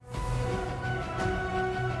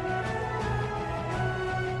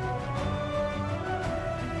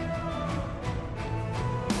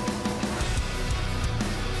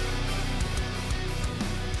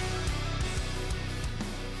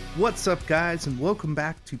What's up, guys, and welcome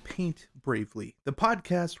back to Paint Bravely, the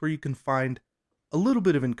podcast where you can find a little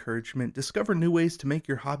bit of encouragement, discover new ways to make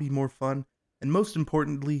your hobby more fun, and most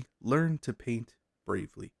importantly, learn to paint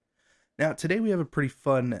bravely. Now, today we have a pretty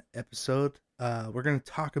fun episode. We're going to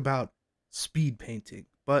talk about speed painting.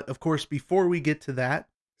 But, of course, before we get to that,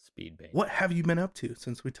 Speed painting. What have you been up to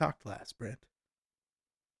since we talked last, Brent?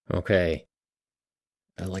 Okay.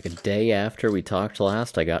 Like a day after we talked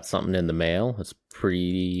last, I got something in the mail. It's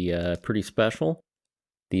pretty special.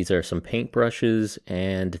 These are some paintbrushes,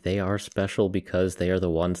 and they are special because they are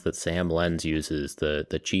the ones that Sam Lenz uses,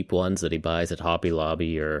 the cheap ones that he buys at Hobby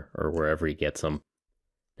Lobby or wherever he gets them.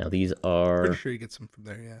 Now these are... Pretty sure he gets them from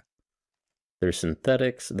there, yeah. They're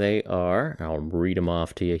synthetics. They are, I'll read them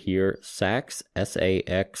off to you here, Sax,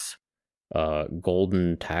 S-A-X,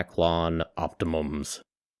 Golden Taklon Optimums.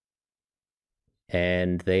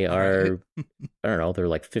 And they are, I don't know, they're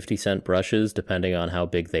like 50-cent brushes, depending on how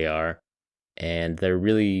big they are. And they're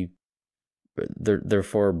really, they're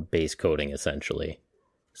for base coating, essentially.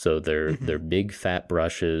 So they're big, fat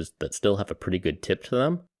brushes that still have a pretty good tip to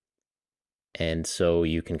them. And so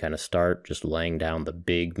you can kind of start just laying down the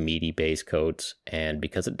big, meaty base coats. And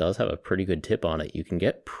because it does have a pretty good tip on it, you can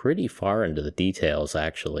get pretty far into the details,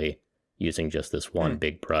 actually, using just this one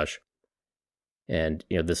big brush. And,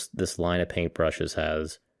 you know, this line of paintbrushes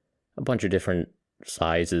has a bunch of different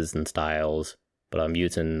sizes and styles, but I'm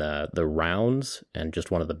using the rounds and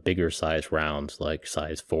just one of the bigger size rounds, like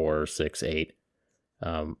size 4, 6, 8.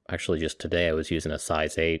 Actually, just today I was using a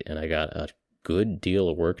size 8, and I got a good deal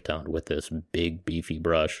of work done with this big, beefy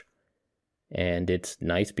brush. And it's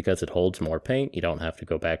nice because it holds more paint. You don't have to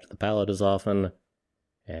go back to the palette as often.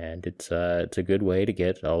 And it's a good way to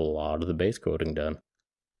get a lot of the base coating done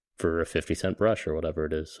for a 50-cent brush or whatever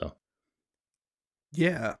it is. So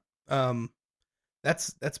yeah,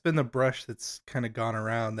 that's been the brush that's kind of gone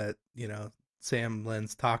around that, you know, Sam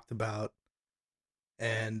Lenz talked about,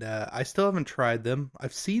 and I still haven't tried them.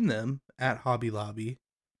 I've seen them at Hobby Lobby.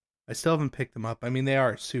 I still haven't picked them up. I mean, they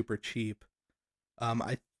are super cheap.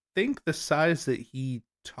 I think the size that he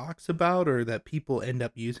talks about or that people end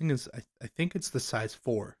up using is I think it's the size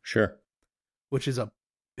 4. Sure. Which is a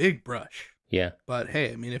big brush. Yeah. But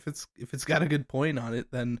hey, I mean, if it's got a good point on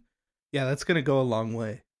it, then yeah, that's gonna go a long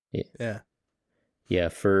way. Yeah. Yeah,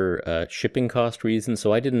 for shipping cost reasons.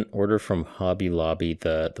 So I didn't order from Hobby Lobby.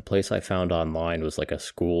 The place I found online was like a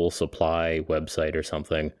school supply website or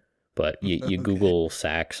something. But you Okay. Google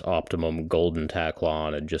Sax Optimum Golden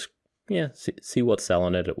Taklon and just see what's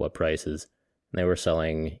selling it at what prices. And they were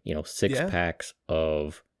selling 6 packs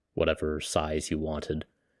of whatever size you wanted.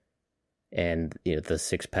 And the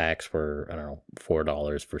 6 packs were, I don't know,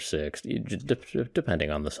 $4 for 6, depending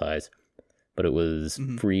on the size. But it was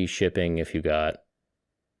free shipping if you got,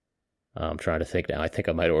 I'm trying to think now, I think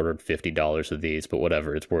I might have ordered $50 of these, but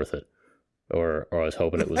whatever, it's worth it. Or I was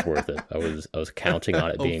hoping it was worth it. I was counting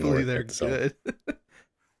on it being worth they're it. So.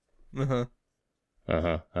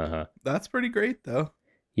 Good. That's pretty great though.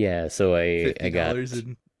 Yeah, so I got,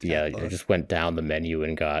 I just went down the menu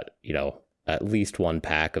and got, at least 1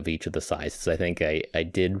 pack of each of the sizes. I think I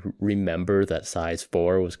did remember that size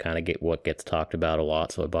 4 was kind of what gets talked about a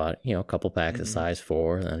lot. So I bought, a couple packs of size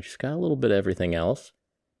 4, and I just got a little bit of everything else.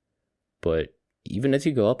 But even as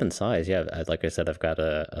you go up in size, like I said, I've got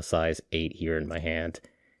a size 8 here in my hand,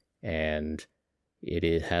 and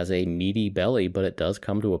it has a meaty belly, but it does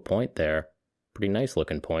come to a point there. Pretty nice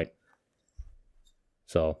looking point.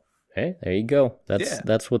 So, hey, there you go.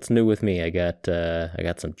 That's what's new with me. I got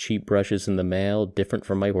some cheap brushes in the mail, different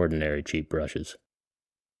from my ordinary cheap brushes.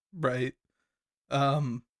 Right.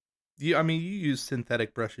 You use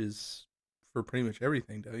synthetic brushes for pretty much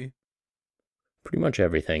everything, don't you? Pretty much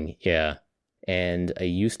everything, yeah. And I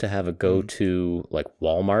used to have a go-to like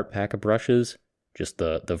Walmart pack of brushes, just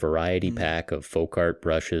the variety pack of folk art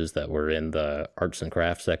brushes that were in the arts and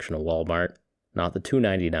crafts section of Walmart. Not the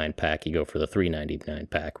 $2.99 pack. You go for the $3.99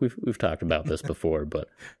 pack. We've talked about this before, but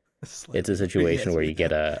it's a situation where you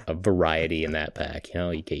get a variety in that pack.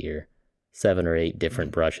 You get your 7 or 8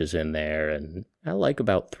 different brushes in there, and I like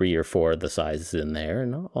about 3 or 4 of the sizes in there,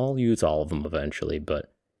 and I'll use all of them eventually.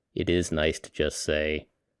 But it is nice to just say,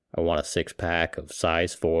 I want a 6 pack of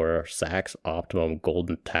size 4 Sax Optimum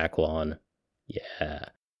Golden Taklon. Yeah.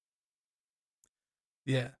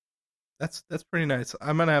 Yeah. That's pretty nice.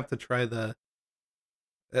 I'm gonna have to try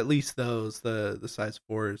at least those, the size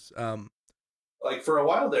 4s. Like for a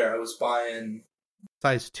while there I was buying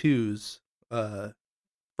size 2s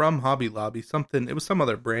from Hobby Lobby. It was some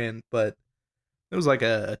other brand, but it was like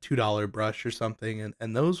a $2 brush or something,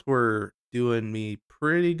 and those were doing me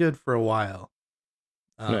pretty good for a while.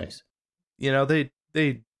 Nice.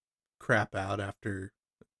 They crap out after,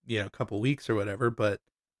 a couple weeks or whatever, but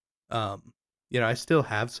I still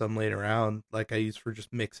have some laying around like I use for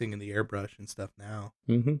just mixing in the airbrush and stuff now.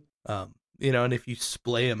 Mm-hmm. And if you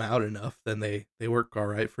splay them out enough, then they work all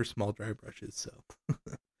right for small dry brushes. So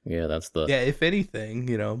Yeah, that's the yeah, if anything,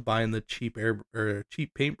 buying the cheap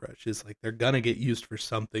cheap paintbrushes, like they're gonna get used for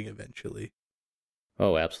something eventually.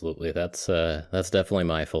 Oh, absolutely. That's definitely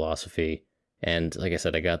my philosophy. And like I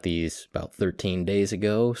said, I got these about 13 days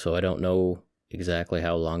ago, so I don't know exactly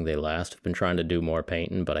how long they last. I've been trying to do more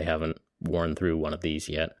painting, but I haven't worn through one of these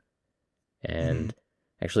yet. And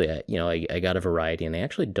actually, I got a variety, and they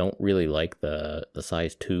actually don't really like the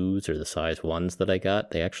size 2s or the size 1s that I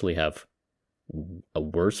got. They actually have a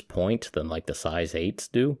worse point than like the size 8s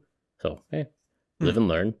do. So, hey, live and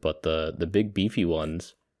learn. But the big beefy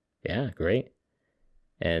ones, yeah, great.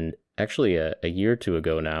 And actually, a year or two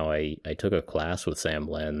ago now, I took a class with Sam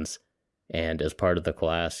Lenz, and as part of the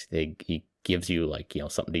class, he gives you like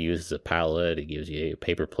something to use as a palette. He gives you a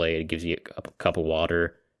paper plate. He gives you a cup of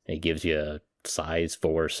water. And he gives you a size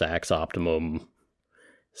 4 Saks Optimum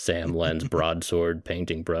Sam Lenz broadsword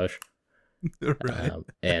painting brush. Right.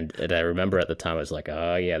 And I remember at the time I was like,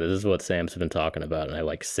 oh yeah, this is what Sam's been talking about, and I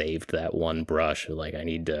like saved that one brush. Like I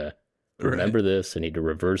need to remember this. I need to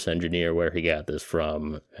reverse engineer where he got this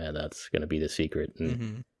from, and that's going to be the secret.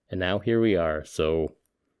 And now here we are. So,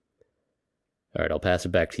 all right, I'll pass it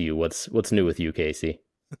back to you. What's new with you, Casey?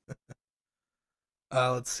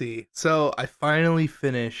 Let's see. So I finally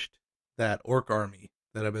finished that Orc Army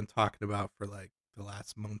that I've been talking about for like the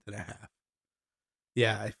last month and a half.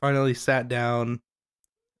 Yeah, I finally sat down,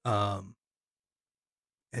 and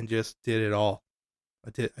just did it all.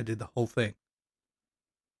 I did the whole thing.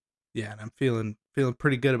 Yeah, and I'm feeling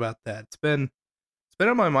pretty good about that. It's been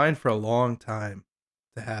on my mind for a long time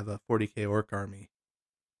to have a 40K Orc Army.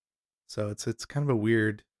 So it's kind of a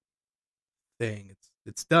weird thing.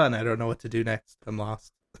 It's done. I don't know what to do next. I'm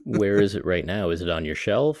lost. Where is it right now? Is it on your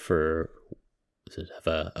shelf, or does it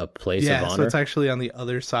have a place of honor? Yeah, so it's actually on the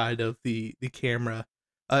other side of the camera.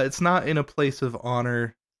 It's not in a place of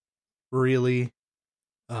honor, really,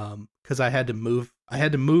 because I had to move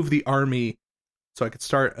the army so I could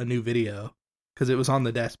start a new video because it was on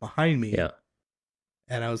the desk behind me. Yeah.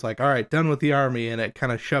 And I was like, all right, done with the army, and it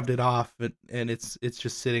kind of shoved it off, and it's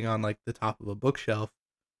just sitting on like the top of a bookshelf.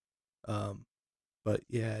 But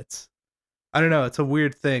yeah, I don't know, it's a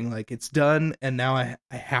weird thing. Like it's done, and now I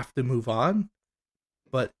have to move on,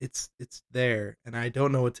 but it's there, and I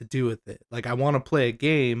don't know what to do with it. Like I want to play a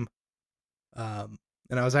game, and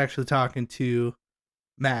I was actually talking to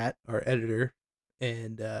Matt, our editor,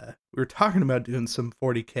 and we were talking about doing some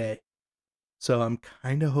 40K. So I'm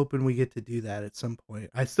kind of hoping we get to do that at some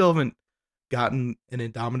point. I still haven't gotten an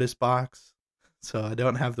Indomitus box, so I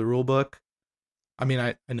don't have the rule book. I mean,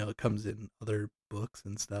 I know it comes in other books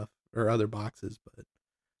and stuff, or other boxes, but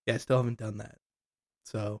yeah, I still haven't done that.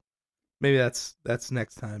 So maybe that's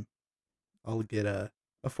next time. I'll get a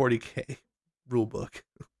 40K rule book.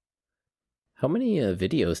 How many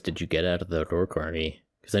videos did you get out of the Orc Army?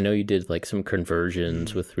 Because I know you did like some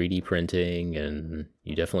conversions with 3D printing, and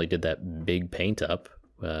you definitely did that big paint up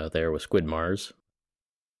there with Squid Mars.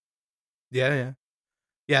 Yeah.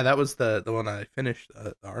 That was the one I finished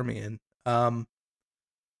the army in.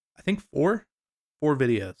 I think four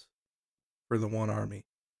videos for the one army.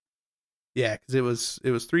 Yeah, because it was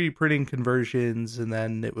 3D printing conversions, and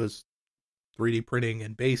then it was 3D printing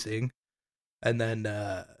and basing, and then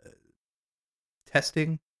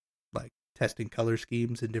testing, like testing color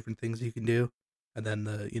schemes and different things you can do, and then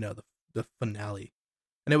the finale.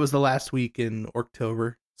 And it was the last week in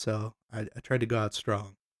October, so I tried to go out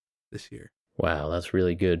strong this year. Wow, that's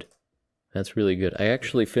really good. That's really good. I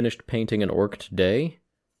actually finished painting an orc today,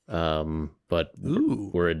 but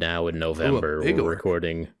we're now in November. We're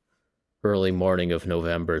recording early morning of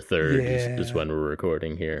November 3rd is when we're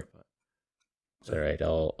recording here. It's all right.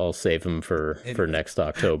 I'll save them for next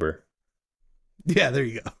October. Yeah, there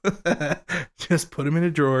you go. Just put them in a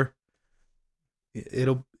drawer.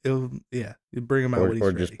 It'll you bring them out when he's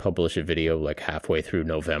ready. Just publish a video like halfway through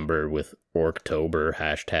November with Orktober,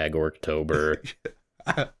 #Orktober.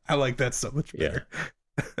 I like that so much better.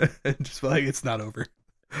 Yeah. Just like it's not over.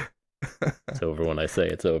 It's over when I say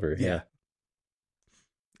it's over. Yeah.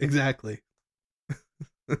 Exactly.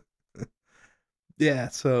 Yeah,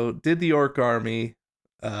 so did the Orc Army.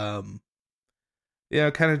 Kind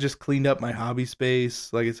of just cleaned up my hobby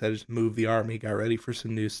space. Like I said, just moved the army, got ready for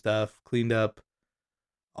some new stuff, cleaned up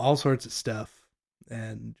all sorts of stuff,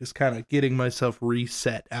 and just kind of getting myself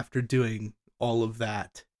reset after doing all of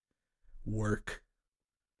that work.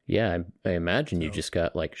 Yeah, I imagine you So just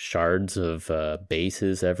got like shards of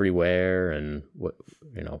bases everywhere, and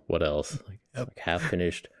what else? yep. Like half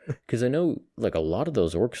finished. Because I know like a lot of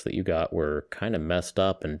those orcs that you got were kind of messed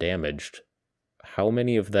up and damaged. How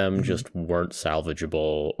many of them Mhm. just weren't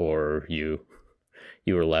salvageable, or you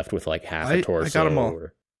were left with like half a I got them torso all.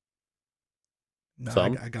 or No,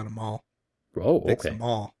 some? I got them all. Oh, Fixed okay. them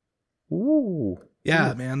all. Ooh,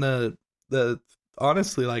 Yeah, ooh. man. The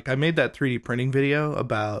honestly, like I made that 3D printing video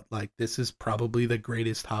about like this is probably the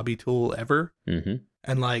greatest hobby tool ever, Mm-hmm.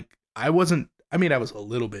 and like I wasn't. I mean, I was a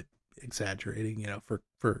little bit exaggerating,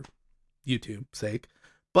 for YouTube sake,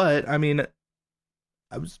 but I mean,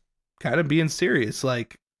 I was kind of being serious.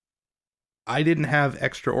 Like I didn't have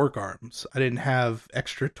extra orc arms. I didn't have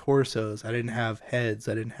extra torsos. I didn't have heads.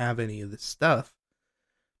 I didn't have any of this stuff.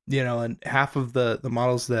 And half of the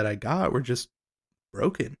models that I got were just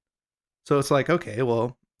broken. So it's like, okay,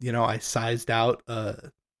 well, I sized out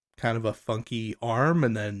a kind of a funky arm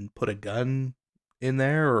and then put a gun in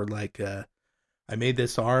there, or like I made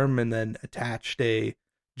this arm and then attached a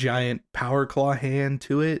giant power claw hand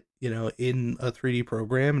to it, in a 3D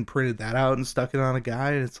program and printed that out and stuck it on a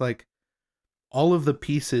guy. And it's like all of the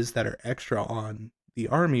pieces that are extra on the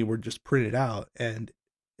army were just printed out. And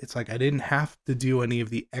it's like I didn't have to do any of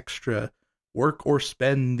the extra work or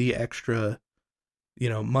spend the extra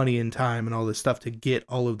money and time and all this stuff to get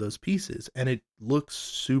all of those pieces, and it looks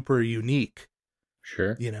super unique.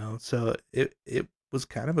 Sure. So it was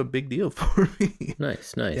kind of a big deal for me.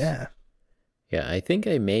 Nice, nice. Yeah. Yeah, I think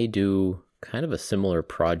I may do kind of a similar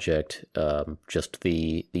project, just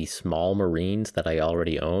the small marines that I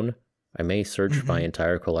already own. I may search my Hmm.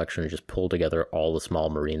 entire collection and just pull together all the small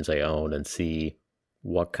marines I own and see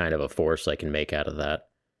what kind of a force I can make out of that.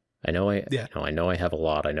 I know Yeah. I know I have a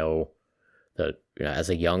lot. I know that as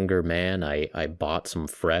a younger man, I bought some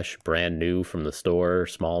fresh, brand new from the store,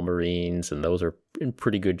 small marines, and those are in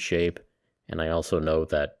pretty good shape. And I also know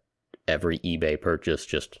that every eBay purchase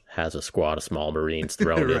just has a squad of small marines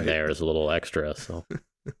thrown in Right. there as a little extra. So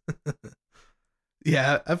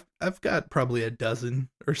Yeah, I've got probably a dozen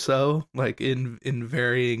or so, like in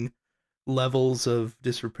varying levels of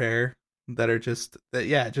disrepair that are just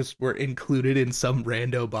were included in some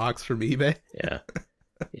rando box from eBay.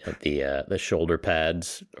 yeah, the shoulder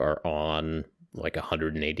pads are on like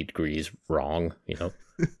 180 degrees wrong.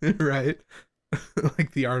 Right.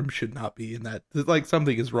 Like the arm should not be in that. Like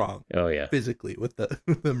something is wrong Oh yeah, physically with the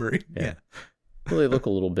marine. yeah. Yeah. Well, they look a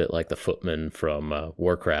little bit like the footmen from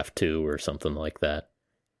Warcraft 2 or something like that.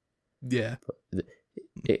 Yeah.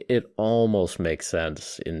 It almost makes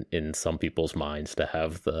sense in some people's minds to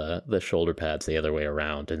have the shoulder pads the other way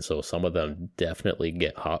around, and so some of them definitely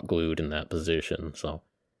get hot glued in that position. So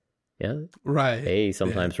yeah, Right. hey, Yeah.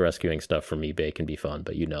 sometimes rescuing stuff from eBay can be fun,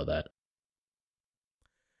 but you know that.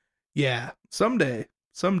 Yeah. Someday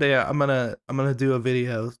I'm gonna do a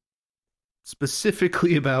video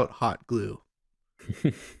specifically about hot glue,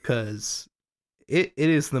 because it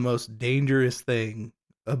is the most dangerous thing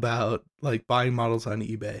about like buying models on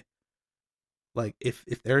eBay. Like if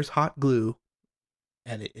there's hot glue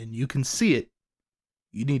and you can see it,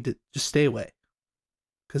 you need to just stay away,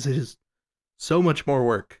 because it is so much more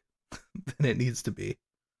work than it needs to be.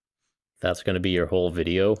 That's going to be your whole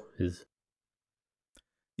video. Is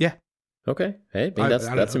Yeah. okay. Hey, I mean, I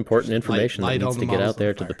don't that's know. important Just information that light all needs the to get models out on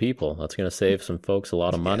there to the fire. people. That's going to save some folks a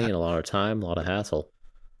lot of money Yeah, and a lot of time, a lot of hassle.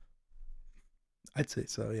 I'd say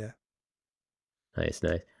so. Yeah. Nice,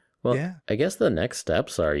 nice. Well, Yeah. I guess the next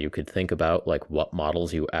steps are you could think about like what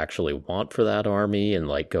models you actually want for that army and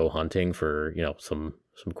like go hunting for, some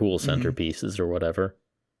cool Hmm. centerpieces or whatever.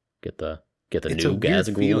 Get the It's a new weird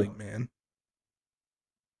Gazagul. feeling, man.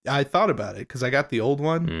 I thought about it because I got the old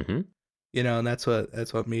one, Mm-hmm. and that's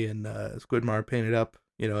what me and Squidmar painted up,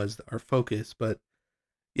 as our focus. But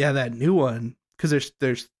yeah, that new one, because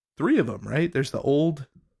there's three of them, right? There's the old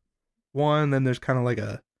one, then there's kind of like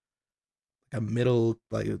a middle,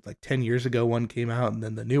 like 10 years ago one came out, and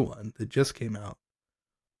then the new one that just came out.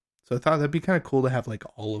 So I thought that'd be kind of cool to have like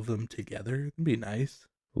all of them together. It'd be nice.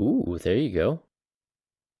 Ooh, there you go.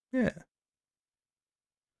 Yeah,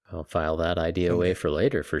 I'll file that idea away someday. for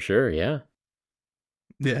later for sure. Yeah.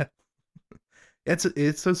 Yeah, it's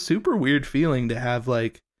a super weird feeling to have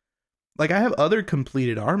like I have other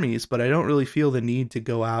completed armies, but I don't really feel the need to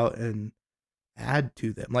go out and add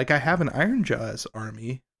to them. Like I have an Ironjawz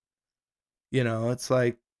army. It's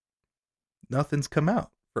like nothing's come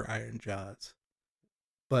out for Ironjawz.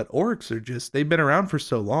 But orcs are they've been around for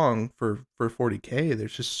so long for 40K.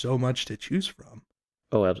 There's just so much to choose from.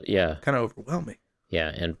 Oh, yeah. Kind of overwhelming. Yeah,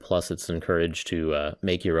 and plus it's encouraged to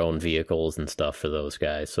make your own vehicles and stuff for those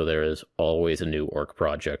guys. So there is always a new orc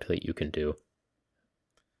project that you can do.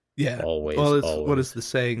 Yeah. Always, Well, what is always. the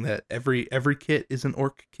saying that every kit is an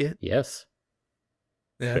orc kit? Yes,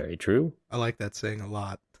 Yeah. very true. I like that saying a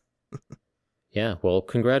lot. Yeah, well,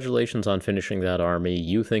 congratulations on finishing that army.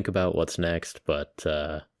 You think about what's next, but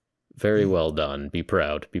very well done. Be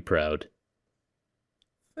proud. Be proud.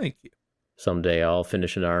 Thank you. Someday I'll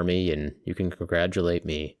finish an army and you can congratulate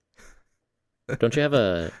me. Don't you have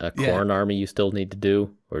a corn army you still need to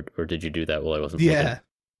do? Or did you do that while I wasn't looking? Yeah.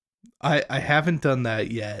 I haven't done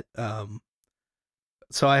that yet.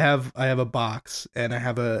 So I have a box and I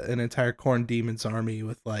have an entire Corn Demons army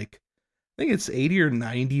with like I think it's 80 or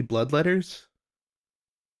 90 bloodletters.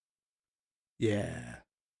 Yeah.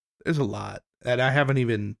 There's a lot. And I haven't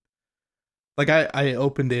even like I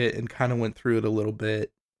opened it and kind of went through it a little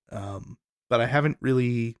bit. But I haven't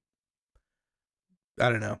really I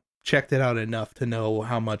don't know, checked it out enough to know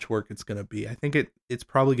how much work it's going to be. I think it's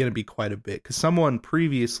probably going to be quite a bit cuz someone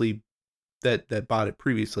previously that bought it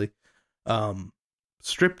previously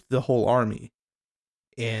stripped the whole army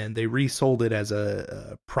and they resold it as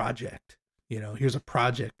a project. Here's a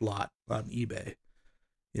project lot on eBay.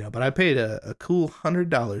 But I paid a cool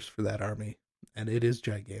 $100 for that army, and it is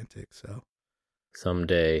gigantic. So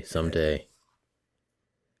someday,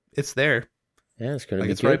 it's there. Yeah, it's gonna be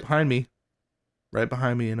it's good. right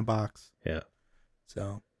behind me in a box. Yeah.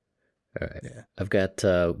 So. All right. Yeah. I've got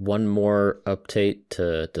one more update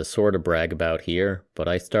to sort of brag about here, but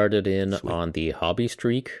I started in Sweet. on the hobby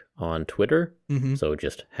streak on Twitter. Mm-hmm. So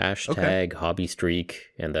just hashtag hobby streak,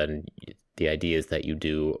 and then the idea is that you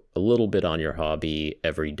do a little bit on your hobby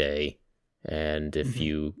every day. And if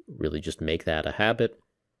you really just make that a habit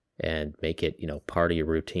and make it, part of your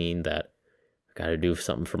routine that I got to do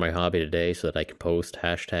something for my hobby today so that I can post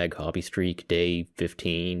hashtag hobby streak day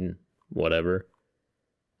 15, whatever.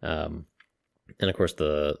 And of course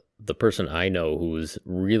the person I know who's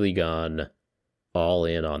really gone all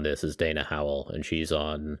in on this is Dana Howell, and she's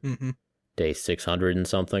on day 600 and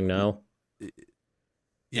something now.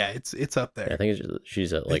 Yeah, it's up there. I think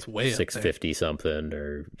she's at like 650 something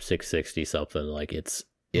or 660 something. Like it's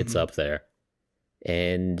up there.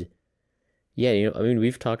 And yeah,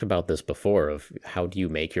 we've talked about this before of how do you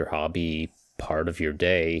make your hobby part of your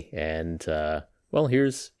day, and well,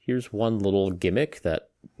 here's one little gimmick that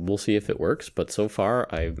we'll see if it works, but so far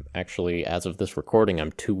I've actually, as of this recording,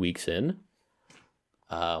 I'm 2 weeks in.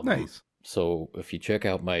 Nice. So if you check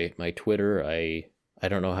out my Twitter, I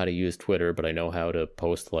don't know how to use Twitter, but I know how to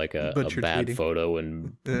post like a bad tweeting. Photo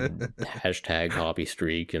and hashtag hobby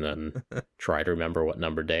streak, and then try to remember what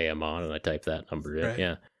number day I'm on, and I type that number in. Right.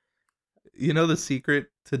 Yeah. The secret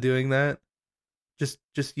to doing that? Just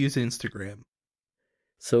use Instagram.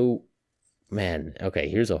 So, man, okay,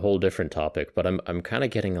 here's a whole different topic, but I'm kind of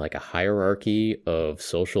getting like a hierarchy of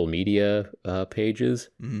social media pages.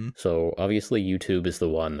 Mm-hmm. So obviously YouTube is the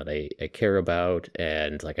one that I care about,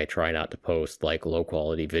 and like I try not to post like low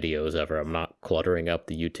quality videos ever. I'm not cluttering up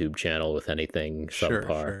the YouTube channel with anything subpar.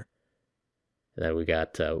 Sure. And then we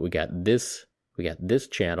got this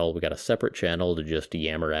channel. We got a separate channel to just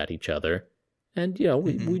yammer at each other, and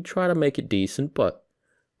we try to make it decent, but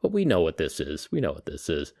we know what this is. We know what this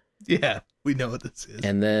is. Yeah, we know what this is.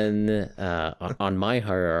 And then on my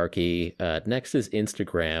hierarchy, next is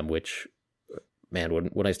Instagram, which, man,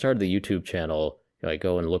 when I started the YouTube channel, I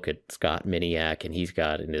go and look at Scott Miniak, and he's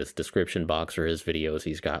got in his description box for his videos,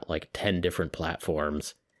 he's got like 10 different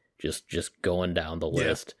platforms just going down the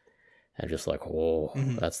list. And just like,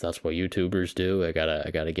 that's what YouTubers do. I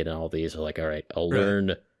gotta get in all these. I'm like, all right, I'll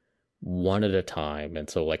learn one at a time. And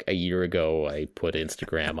so like a year ago, I put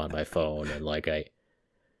Instagram on my phone, and like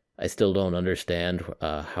I still don't understand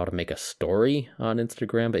how to make a story on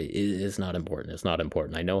Instagram, but it is not important. It's not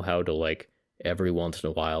important. I know how to like every once in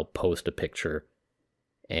a while post a picture,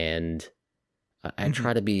 and I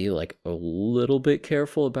try to be like a little bit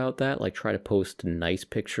careful about that. Like try to post nice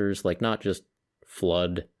pictures, like not just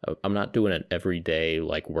flood. I'm not doing it every day,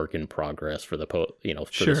 like work in progress for the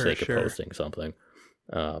the sake of posting something.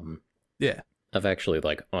 Yeah. I've actually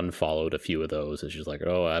like unfollowed a few of those. It's just like,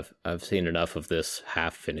 I've seen enough of this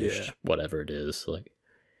half finished, whatever it is. Like,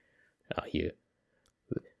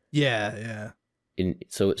 Yeah.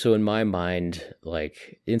 So in my mind,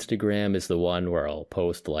 like Instagram is the one where I'll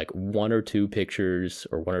post like one or two pictures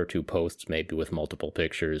or one or two posts, maybe with multiple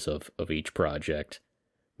pictures of each project.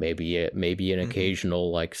 Maybe an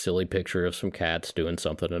occasional like silly picture of some cats doing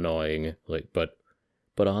something annoying. Like, but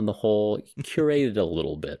on the whole, curated a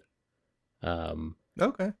little bit.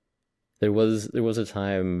 Okay. There was a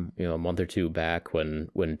time, a month or two back when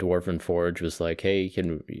Dwarven Forge was like, "Hey,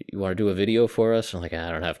 you want to do a video for us?" I'm like,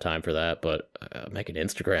 I don't have time for that, but make an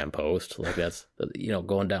Instagram post. Like that's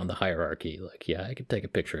going down the hierarchy. Like, yeah, I could take a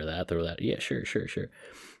picture of that, throw that. Yeah, sure.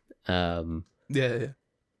 Yeah.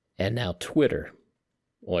 And now Twitter.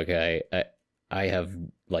 Like I have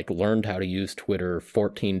like learned how to use Twitter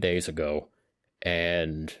 14 days ago,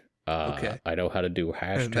 and Okay. I know how to do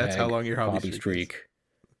hashtag. And that's how long your hobby streak.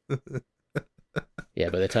 Yeah,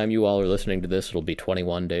 by the time you all are listening to this, it'll be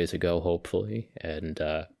 21 days ago, hopefully. And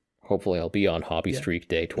hopefully I'll be on Hobby Streak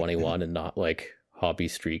Day 21 and not like Hobby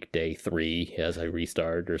Streak Day 3 as I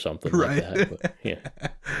restart or something like that. But, yeah.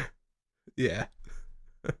 Yeah.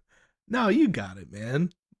 No, you got it,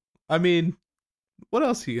 man. I mean, what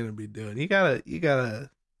else are you gonna be doing? You gotta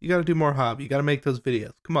do more hobby. You gotta make those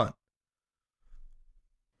videos. Come on.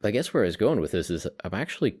 I guess where I was going with this is I'm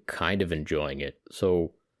actually kind of enjoying it.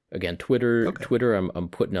 So again, Twitter, I'm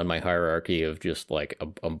putting on my hierarchy of just like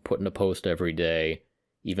I'm putting a post every day,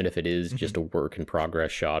 even if it is just a work in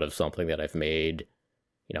progress shot of something that I've made.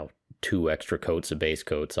 2 extra coats of base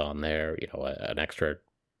coats on there. An extra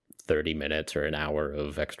 30 minutes or an hour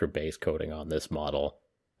of extra base coating on this model.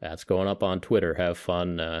 That's going up on Twitter. Have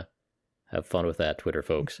fun with that, Twitter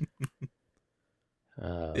folks.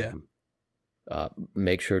 Yeah.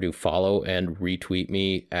 Make sure to follow and retweet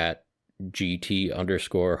me at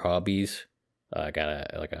GT_hobbies. I got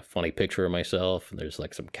a funny picture of myself, and there's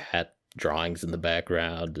like some cat drawings in the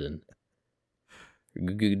background, and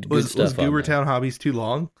good stuff. Was Goobertown Hobbies too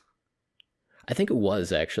long? I think it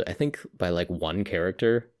was, actually. I think by like one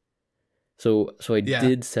character. So I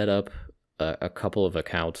did set up a couple of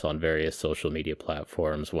accounts on various social media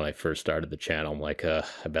platforms when I first started the channel. I'm like, I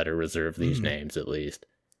better reserve these names at least.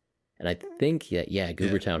 And I think,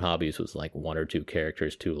 Goobertown Hobbies was like 1 or 2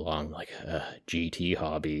 characters too long. Like, GT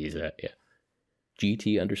Hobbies.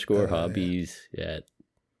 GT_hobbies. Yeah.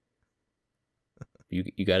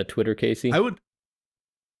 You got a Twitter, Casey? I would.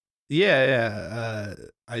 Yeah.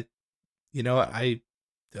 I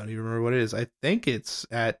don't even remember what it is. I think it's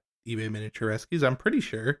at eBay Miniature Rescues. I'm pretty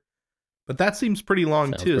sure. But that seems pretty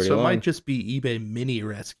long too. So it might just be eBay Mini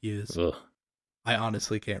Rescues. Ugh. I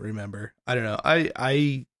honestly can't remember. I don't know.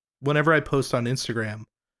 I whenever I post on Instagram,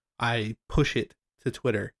 I push it to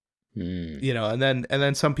Twitter. And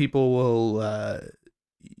then some people will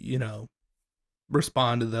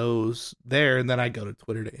respond to those there, and then I go to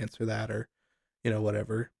Twitter to answer that, or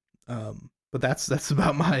whatever. But that's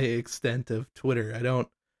about my extent of Twitter. I don't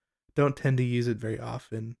tend to use it very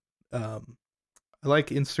often. I like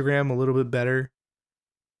Instagram a little bit better,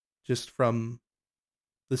 just from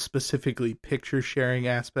the specifically picture sharing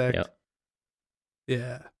aspect. Yep.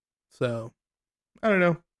 Yeah. So, I don't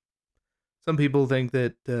know. Some people think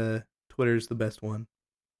that Twitter's the best one.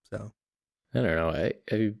 So, I don't know.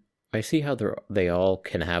 I see how they all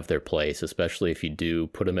can have their place, especially if you do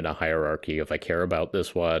put them in a hierarchy. If I care about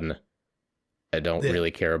this one, I don't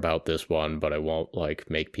really care about this one, but I won't like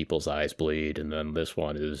make people's eyes bleed. And then this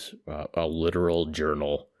one is a literal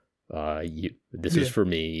journal. This is for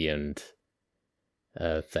me, and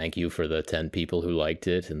thank you for the 10 people who liked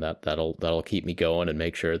it, and that'll keep me going and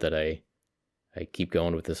make sure that I keep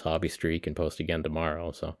going with this hobby streak and post again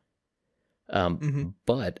tomorrow. So,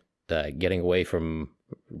 but getting away from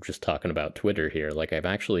just talking about Twitter here, like I'm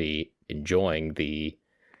actually enjoying the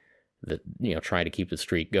trying to keep the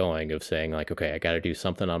streak going of saying like, okay, I got to do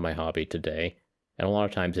something on my hobby today. And a lot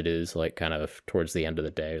of times it is like kind of towards the end of the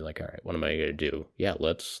day, like, all right, what am I going to do? Yeah,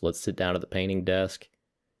 let's sit down at the painting desk,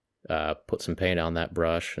 put some paint on that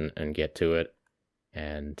brush and get to it.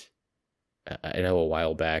 And I know a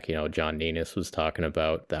while back, John Nenus was talking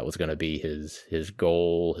about that was going to be his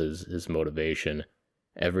goal, his motivation.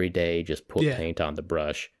 Every day, just put paint on the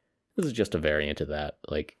brush. This is just a variant of that.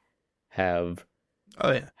 Like, have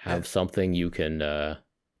something you can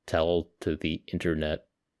tell to the internet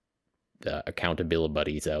accountability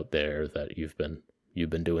buddies out there that you've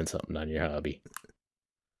been doing something on your hobby.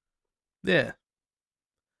 Yeah, well,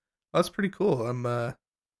 that's pretty cool.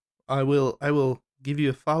 I will give you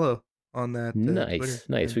a follow on that.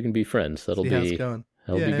 Nice. We can be friends. That'll be good.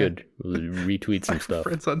 We'll retweet some stuff.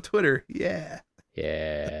 Friends on Twitter. Yeah.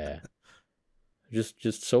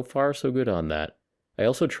 Just so far so good on that. I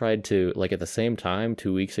also tried to, like, at the same time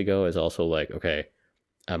 2 weeks ago, I was also like, okay,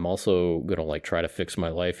 I'm also gonna like try to fix my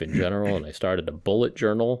life in general, and I started a bullet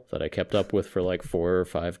journal that I kept up with for like 4 or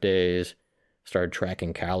 5 days. Started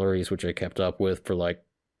tracking calories, which I kept up with for like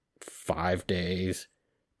 5 days.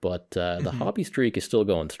 But the hobby streak is still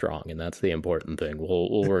going strong, and that's the important thing.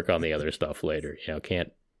 We'll work on the other stuff later.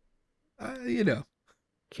 Can't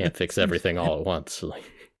fix everything all at once.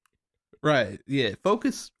 Right. Yeah.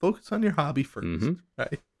 Focus on your hobby first. Mm-hmm.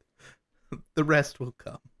 Right. The rest will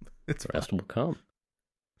come. It's The rest fine. will come.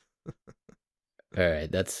 All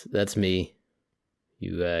right, that's me.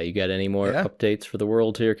 You got any more Yeah. updates for the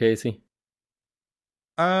world here, Casey?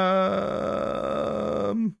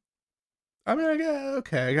 I mean, I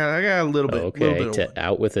got a little bit of one.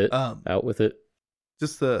 Out with it. Out with it.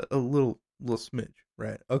 Just a little smidge,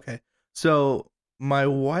 right? Okay. So my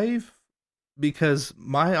wife, because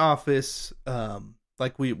my office,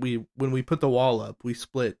 like we when we put the wall up, we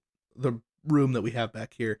split the room that we have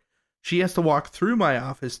back here. She has to walk through my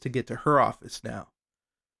office to get to her office now.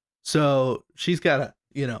 So she's got to,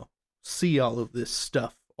 see all of this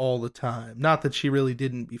stuff all the time. Not that she really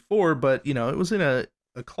didn't before, but, it was in a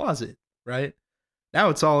closet, right? Now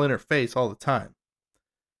it's all in her face all the time.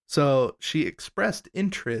 So she expressed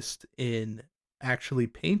interest in actually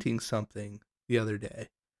painting something the other day.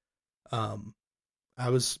 I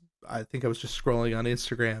think I was just scrolling on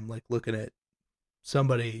Instagram, like looking at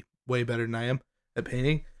somebody way better than I am at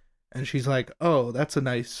painting. And she's like, "Oh, that's a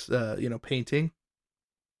nice, painting."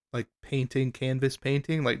 Like painting, canvas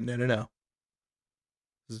painting. Like, no.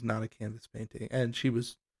 This is not a canvas painting. And she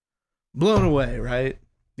was blown away, right?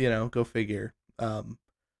 Go figure.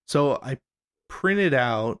 So I printed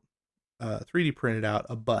out, 3D printed out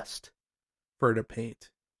a bust for her to paint.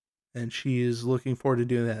 And she is looking forward to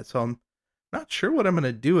doing that. So I'm not sure what I'm going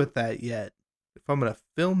to do with that yet. If I'm going to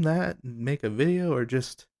film that and make a video or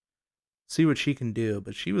just see what she can do.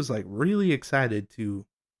 But she was like really excited to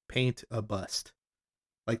paint a bust.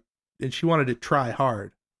 And she wanted to try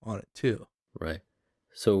hard on it too. Right.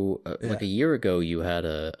 So, Yeah. like a year ago, you had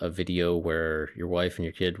a video where your wife and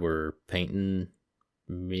your kid were painting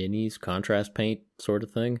minis, contrast paint sort of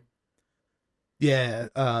thing. Yeah.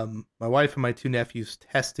 My wife and my 2 nephews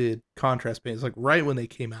tested contrast paints like right when they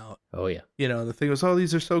came out. Oh yeah. The thing was, oh,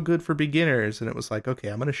 these are so good for beginners, and it was like, okay,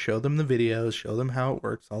 I'm gonna show them the videos, show them how it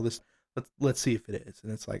works, all this. Let's see if it is,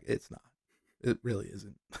 and it's like it's not. It really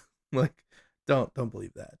isn't. Like, don't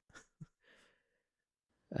believe that.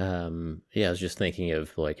 Yeah, I was just thinking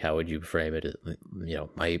of like how would you frame it?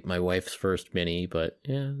 My wife's first mini, but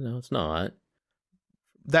yeah, no, it's not.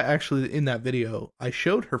 That actually in that video, I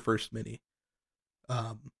showed her first mini,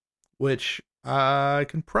 which I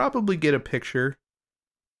can probably get a picture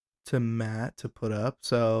to Matt to put up.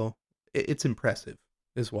 So it's impressive,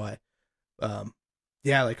 is why.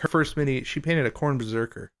 Yeah, like her first mini, she painted a Corn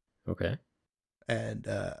Berserker. Okay. And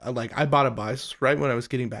I bought a box right when I was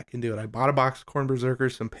getting back into it. I bought a box of Corn Berserker,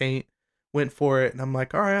 some paint, went for it, and I'm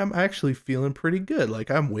like, all right, I'm actually feeling pretty good.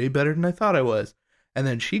 Like, I'm way better than I thought I was. And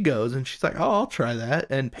then she goes and she's like, oh, I'll try that,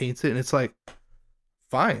 and paints it, and it's like,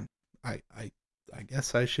 fine. I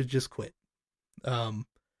guess I should just quit.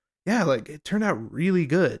 Yeah, like it turned out really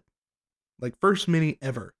good. Like first mini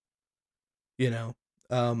ever.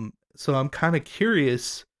 So I'm kind of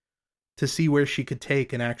curious to see where she could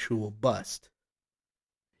take an actual bust.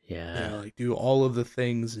 Yeah. Like do all of the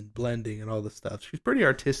things and blending and all the stuff. She's pretty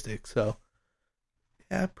artistic, so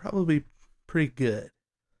yeah, probably pretty good.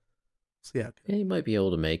 So yeah, you might be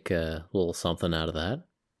able to make a little something out of that.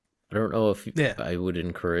 I don't know if I would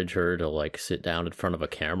encourage her to like sit down in front of a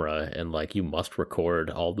camera and like you must record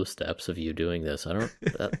all the steps of you doing this. I don't.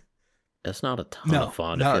 That's not a ton of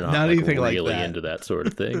fun if you're not like, anything really like that. into that sort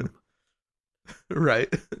of thing.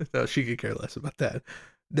 Right? No, she could care less about that.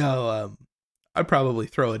 No, I'd probably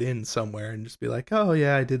throw it in somewhere and just be like, oh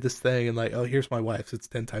yeah, I did this thing, and like, oh, here's my wife's. It's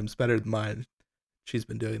 10 times better than mine. She's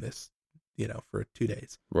been doing this, for 2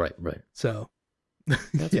 days. Right. So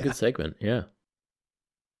that's a good segment. Yeah.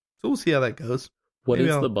 So we'll see how that goes. What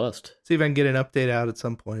is the bust? See if I can get an update out at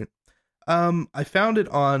some point. I found it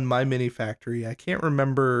on My Mini Factory. I can't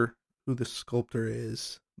remember who the sculptor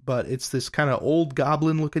is, but it's this kind of old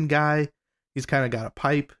goblin looking guy. He's kind of got a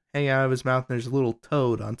pipe hanging out of his mouth, and there's a little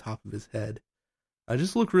toad on top of his head. I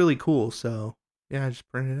just looked really cool, so yeah, I just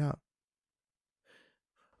printed it out.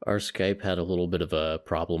 Our Skype had a little bit of a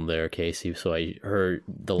problem there, Casey. So I heard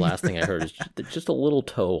the last thing I heard is just a little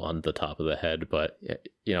toe on the top of the head. But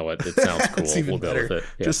you know what? It sounds cool. We'll go with it.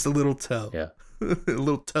 Yeah. Just a little toe. Yeah, a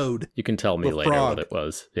little toad. You can tell me later what it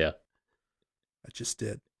was. Yeah, I just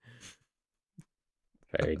did.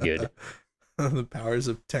 Very good. The powers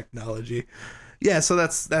of technology. Yeah, so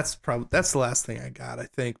that's the last thing I got, I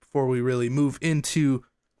think, before we really move into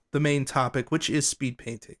the main topic, which is speed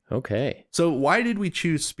painting. Okay. So why did we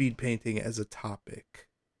choose speed painting as a topic?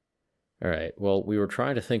 All right. Well, we were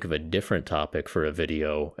trying to think of a different topic for a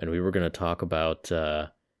video, and we were going to talk about we're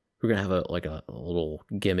going to have a little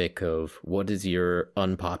gimmick of what is your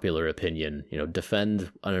unpopular opinion?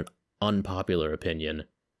 Defend an unpopular opinion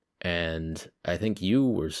and I think you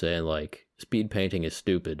were saying like speed painting is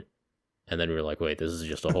stupid, and then we were like, wait, this is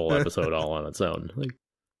just a whole episode all on its own. Like,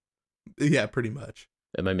 Yeah, pretty much.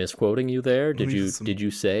 am I misquoting you there? Let me Did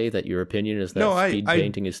you say that your opinion is that No, speed I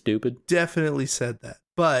painting is stupid? definitely said that,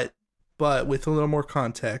 but with a little more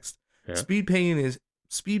context, Yeah. speed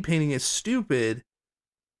painting is stupid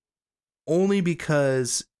only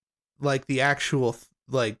because, like, the actual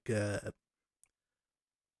I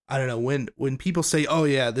don't know, when people say, "Oh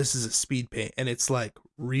yeah, this is a speed paint," and it's like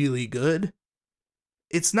really good,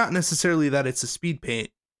 it's not necessarily that it's a speed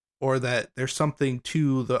paint or that there's something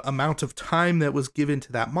to the amount of time that was given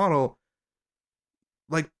to that model.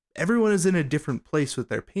 Like, everyone is in a different place with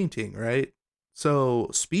their painting, right? So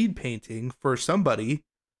speed painting for somebody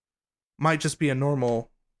might just be a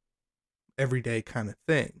normal everyday kind of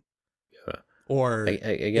thing. Yeah. Or I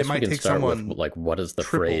guess it might we can take start someone with like, what does the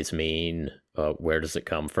triple. phrase mean? Where does it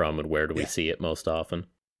come from, and where do we Yeah. see it most often?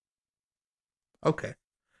 Okay.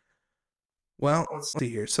 Well, let's see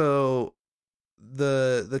here. So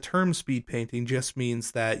the term speed painting just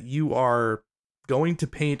means that you are going to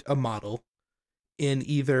paint a model in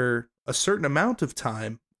either a certain amount of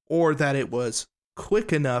time, or that it was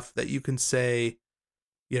quick enough that you can say,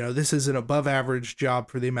 this is an above average job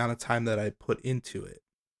for the amount of time that I put into it.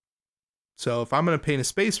 So if I'm going to paint a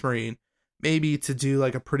Space Marine, maybe to do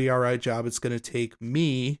like a pretty alright job, it's going to take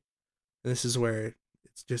me, and this is where it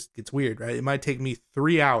just gets weird, right? It might take me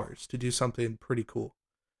 3 hours to do something pretty cool.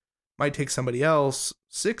 Might take somebody else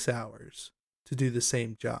 6 hours to do the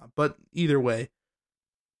same job. But either way,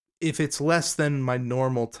 if it's less than my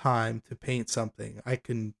normal time to paint something, I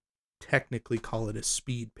can technically call it a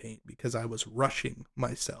speed paint because I was rushing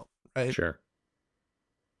myself, right? Sure.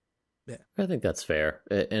 Yeah. I think that's fair.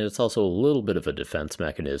 And it's also a little bit of a defense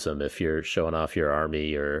mechanism if you're showing off your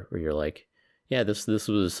army, or you're like, yeah, this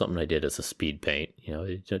was something I did as a speed paint.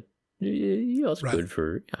 It's Right.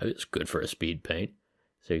 it's good for a speed paint.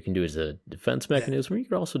 So you can do it as a defense mechanism, or you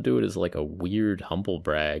could also do it as like a weird humble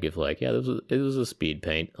brag of like, yeah, it was a speed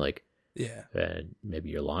paint. Like, Yeah. maybe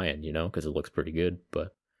you're lying, because it looks pretty good.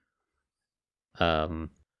 But Well,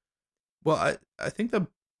 I think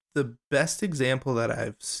the best example that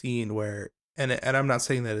I've seen where, and I'm not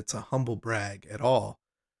saying that it's a humble brag at all,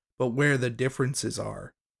 but where the differences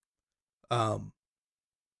are,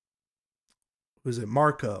 who's it?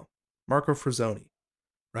 Marco Frazzoni,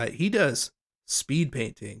 right? He does speed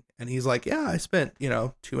painting, and he's like, yeah, I spent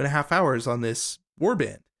 2.5 hours on this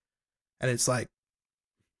warband, and it's like,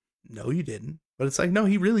 no, you didn't. But it's like, no,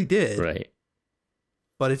 he really did. right.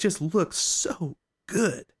 But it just looks so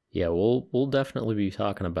good. Yeah, we'll definitely be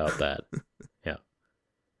talking about that. Yeah.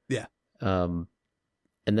 Yeah. And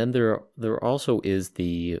then there also is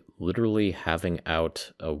the literally having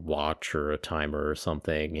out a watch or a timer or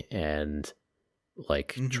something, and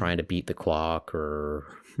like trying to beat the clock, or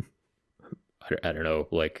I don't know,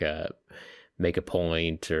 like make a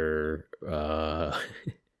point, or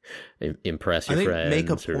impress your friends, make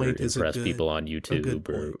a point or impress people on YouTube,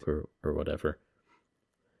 or whatever.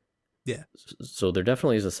 Yeah. So there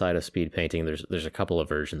definitely is a side of speed painting. There's a couple of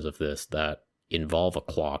versions of this that involve a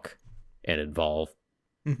clock and involve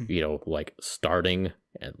like starting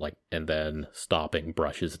and then stopping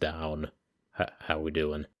brushes down. How we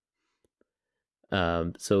doing?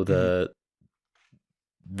 So the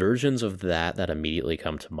versions of that immediately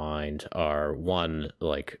come to mind are, one,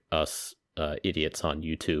 like us idiots on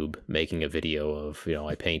YouTube making a video of,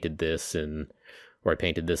 I painted this or I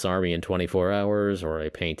painted this army in 24 hours, or I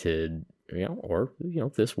painted,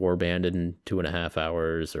 this warband in 2.5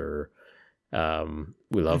 hours, or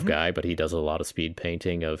we love Guy, but he does a lot of speed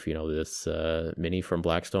painting of, this mini from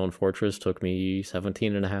Blackstone Fortress took me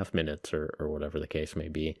 17.5 minutes, or whatever the case may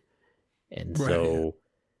be. And so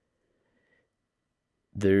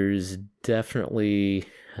there's definitely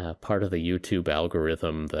part of the YouTube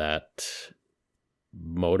algorithm that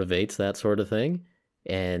motivates that sort of thing.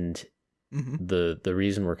 And the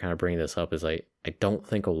reason we're kind of bringing this up is I don't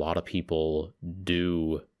think a lot of people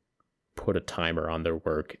do put a timer on their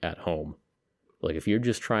work at home. Like, if you're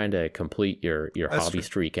just trying to complete your hobby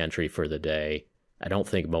streak entry for the day, I don't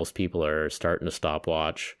think most people are starting a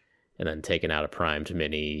stopwatch and then taking out a primed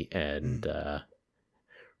mini and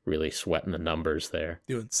really sweating the numbers there.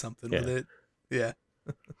 Doing something with it. Yeah.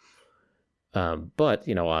 But,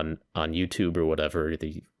 on YouTube or whatever,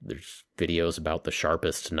 there's videos about the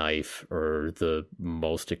sharpest knife or the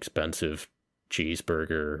most expensive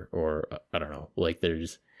cheeseburger, or I don't know, like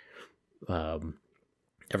there's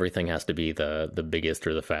everything has to be the biggest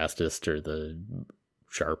or the fastest or the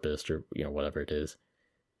sharpest or whatever it is.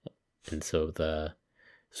 And so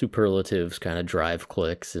superlatives kind of drive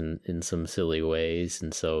clicks in some silly ways.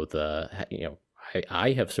 And so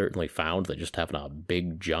I have certainly found that just having a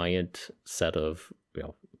big giant set of,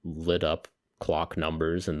 lit up clock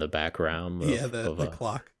numbers in the background. The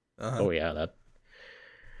clock. Oh yeah, that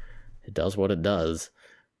it does what it does.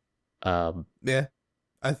 Yeah,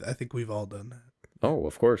 I think we've all done that. Oh,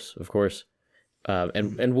 of course.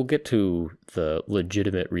 And we'll get to the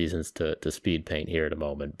legitimate reasons to speed paint here in a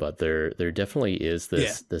moment, but there definitely is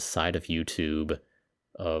this side of YouTube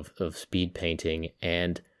of speed painting,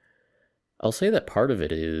 and I'll say that part of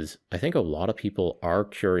it is I think a lot of people are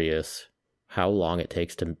curious how long it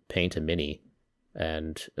takes to paint a mini,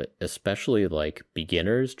 and especially like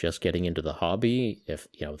beginners just getting into the hobby, if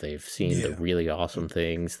they've seen the really awesome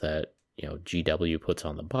things that GW puts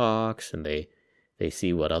on the box, and they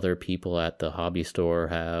see what other people at the hobby store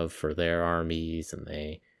have for their armies, and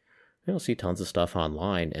they see tons of stuff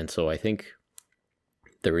online. And so I think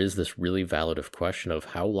there is this really valid question of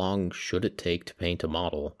how long should it take to paint a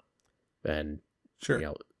model. And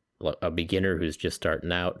sure, a beginner who's just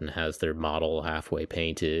starting out and has their model halfway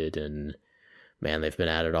painted, and man, they've been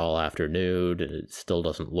at it all afternoon and it still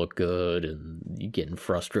doesn't look good, and you're getting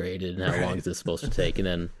frustrated, and how long is this supposed to take? And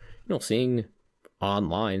then seeing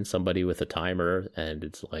online somebody with a timer, and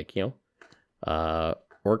it's like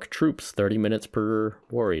orc troops 30 minutes per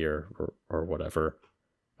warrior or whatever.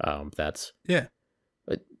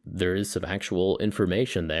 There is some actual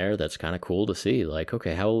information there that's kind of cool to see. Like,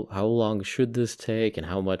 okay, how long should this take, and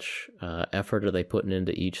how much effort are they putting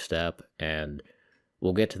into each step? And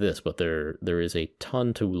we'll get to this, but there is a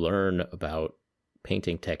ton to learn about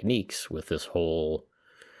painting techniques with this whole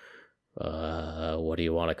what do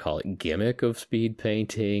you want to call it, gimmick of speed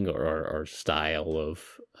painting, or style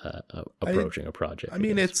of approaching a project. I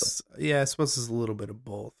mean, I suppose it's a little bit of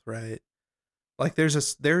both, right? Like there's a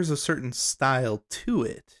certain style to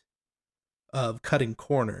it of cutting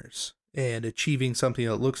corners and achieving something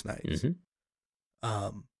that looks nice.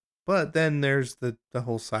 Mm-hmm. But then there's the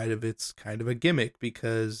whole side of it's kind of a gimmick,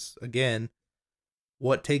 because again,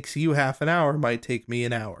 what takes you half an hour might take me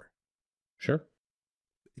an hour. Sure.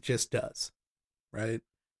 It just does, right?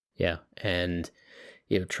 Yeah, and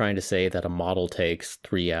trying to say that a model takes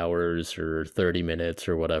 3 hours or 30 minutes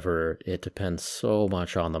or whatever, it depends so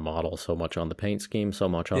much on the model, so much on the paint scheme, so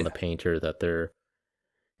much on the painter, that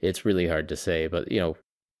it's really hard to say. But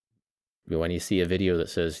when you see a video that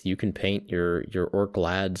says you can paint your orc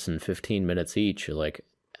lads in 15 minutes each, you're like,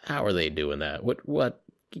 how are they doing that? What?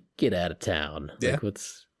 Get out of town! Yeah. Like,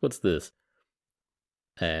 what's this?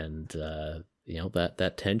 And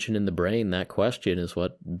that tension in the brain, that question is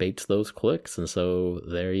what baits those clicks, and so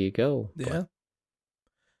there you go. Yeah.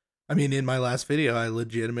 I mean, in my last video, I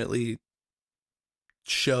legitimately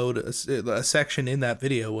showed a section in that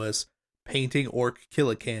video was painting orc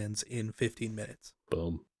killicans in 15 minutes.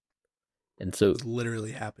 Boom. And so it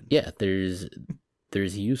literally happened. Yeah, there's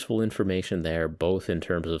useful information there, both in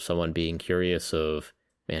terms of someone being curious of,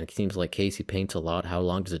 man, it seems like Casey paints a lot. How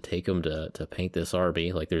long does it take him to paint this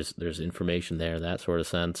army? Like there's information there in that sort of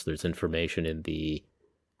sense. There's information in the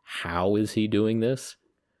how is he doing this?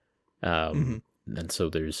 And so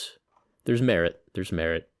there's merit. There's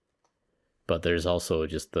merit. But there's also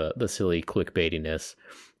just the silly clickbaitiness.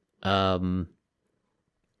 And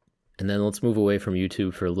then let's move away from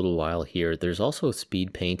YouTube for a little while here. There's also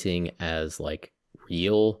speed painting as like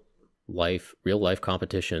real life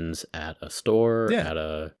competitions at a store, at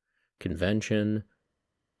a convention.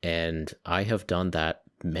 And I have done that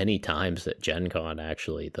many times at Gen Con,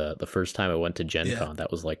 actually. The first time I went to Gen Con,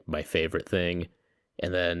 that was like my favorite thing.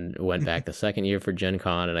 And then went back the second year for Gen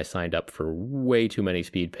Con, and I signed up for way too many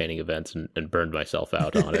speed painting events and burned myself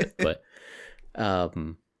out on it. But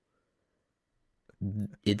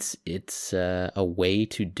it's a way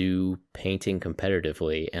to do painting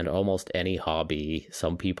competitively, and almost any hobby,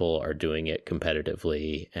 some people are doing it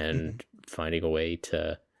competitively and finding a way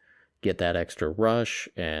to get that extra rush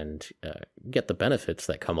and get the benefits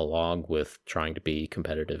that come along with trying to be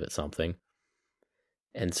competitive at something.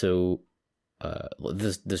 And so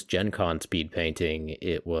this Gen Con speed painting,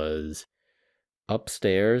 it was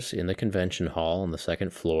upstairs in the convention hall on the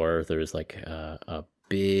second floor. There was like a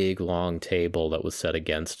big long table that was set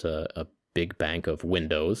against a big bank of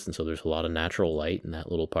windows, and so there's a lot of natural light in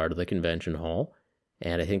that little part of the convention hall.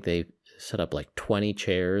 And I think they set up like 20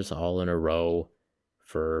 chairs all in a row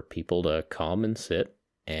for people to come and sit.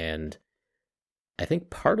 And I think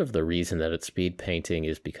part of the reason that it's speed painting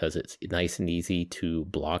is because it's nice and easy to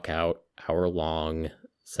block out hour-long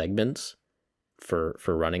segments for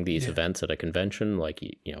running these events at a convention. Like,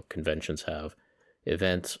 conventions have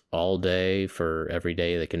events all day for every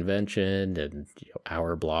day of the convention, and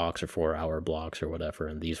hour blocks or 4 hour blocks or whatever.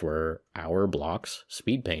 And these were hour blocks,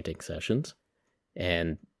 speed painting sessions.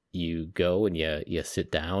 And you go and you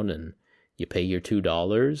sit down and you pay your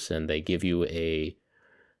 $2, and they give you a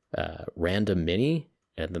random mini,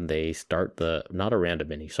 and then they start not a random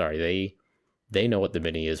mini, sorry, they know what the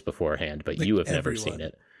mini is beforehand, but like you have never seen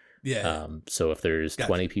it. Yeah. So if there's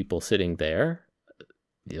 20 people sitting there,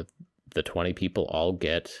 the 20 people all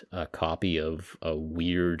get a copy of a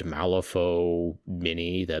weird Malifaux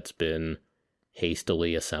mini that's been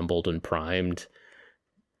hastily assembled and primed.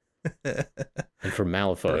 And for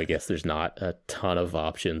Malifaux, I guess there's not a ton of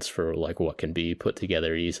options for like what can be put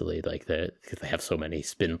together easily, like that, because they have so many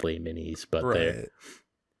spindly minis. But right.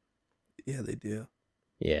 Yeah, they do.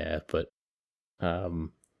 Yeah, but I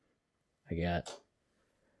got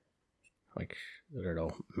like, I don't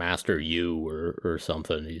know, Master Yu or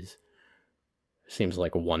something. He's seems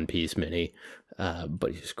like a one-piece mini,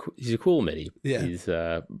 but he's a cool mini. Yeah, he's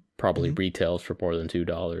probably retails for more than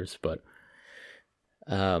 $2,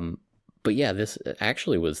 but yeah, this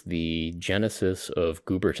actually was the genesis of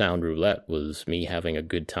Goober Town Roulette. Was me having a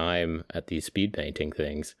good time at these speed painting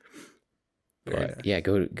things. But nice. Yeah,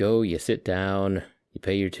 go. You sit down. You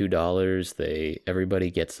pay your $2.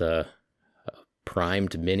 Everybody gets a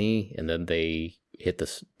primed mini, and then they hit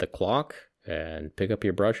the clock and pick up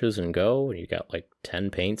your brushes and go. And you got like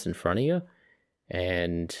 10 paints in front of you,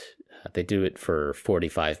 and they do it for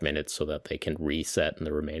 45 minutes so that they can reset in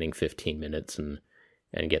the remaining 15 minutes and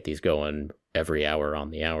get these going every hour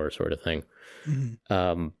on the hour sort of thing.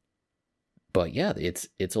 Mm-hmm. But yeah,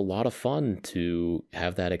 it's a lot of fun to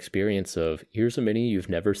have that experience of, here's a mini you've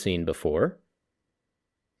never seen before.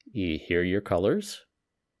 You hear your colors,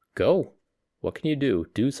 go. What can you do?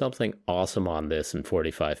 Do something awesome on this in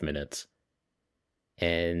 45 minutes.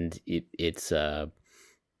 And it's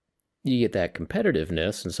you get that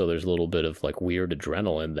competitiveness, and so there's a little bit of like weird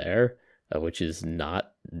adrenaline there, which is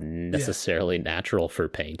not necessarily natural for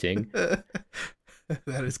painting. That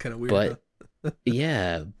is kind of weird. But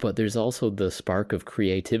yeah, but there's also the spark of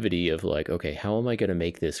creativity of like, okay, how am I going to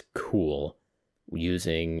make this cool?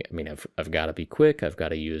 I've got to be quick. I've got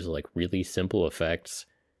to use like really simple effects,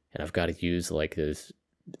 and I've got to use like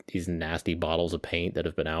these nasty bottles of paint that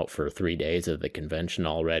have been out for 3 days of the convention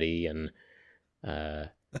already. And I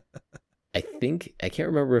can't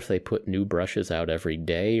remember if they put new brushes out every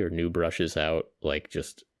day or new brushes out like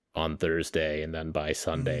just on Thursday, and then by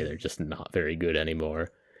Sunday they're just not very good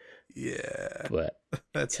anymore. Yeah, but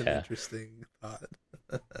that's an interesting thought.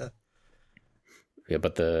 Yeah,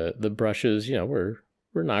 but the brushes,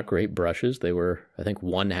 were not great brushes. They were, I think,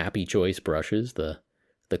 one Happy Choice brushes, the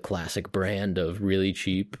classic brand of really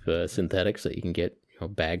cheap synthetics that you can get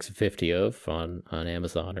bags of 50 of on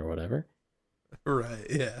Amazon or whatever. Right.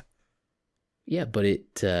 Yeah. Yeah, but it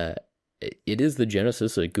is the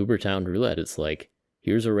genesis of Goober Town Roulette. It's like,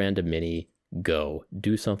 here's a random mini, go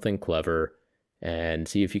do something clever, and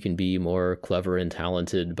see if you can be more clever and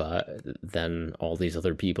talented than all these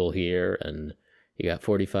other people here. And you got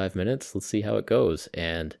 45 minutes. Let's see how it goes.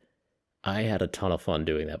 And I had a ton of fun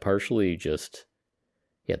doing that. Partially just,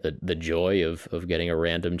 the joy of getting a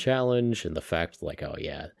random challenge, and the fact like, oh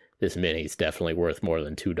yeah, this mini's definitely worth more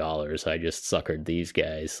than $2. I just suckered these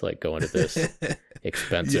guys, like going to this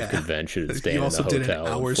expensive convention and staying in a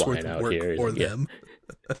hotel and flying out here. For them.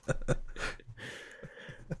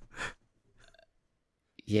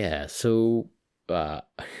 Yeah, so I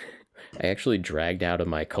actually dragged out of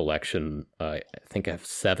my collection, I think I have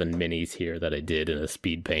 7 minis here that I did in a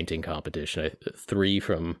speed painting competition. 3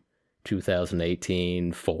 from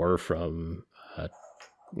 2018, 4 from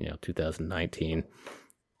 2019.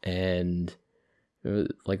 And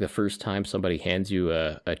like the first time somebody hands you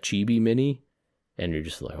a chibi mini, and you're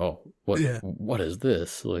just like, oh, what is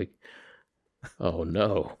this? Like, oh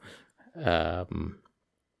no.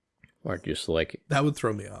 Or just like, that would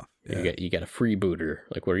throw me off. Yeah. You got a freebooter.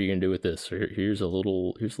 Like, what are you gonna do with this? Here's a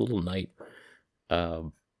little knight.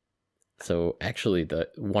 So actually,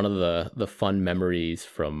 one of the fun memories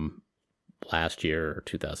from last year or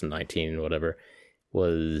 2019 or whatever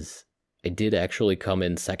was, I did actually come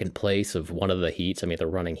in second place of one of the heats. I mean, they're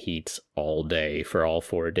running heats all day for all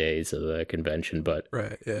 4 days of the convention, but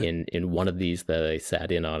in one of these that I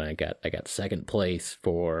sat in on, I got second place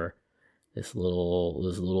for this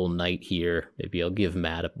little knight here. Maybe I'll give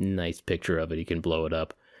Matt a nice picture of it. He can blow it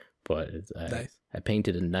up. But nice. I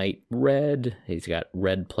painted a knight red. He's got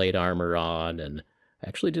red plate armor on, and I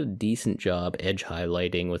actually did a decent job edge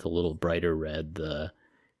highlighting with a little brighter red the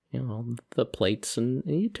plates, and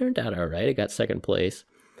he turned out all right. I got second place.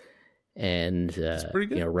 And It's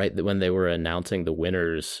pretty good. right when they were announcing the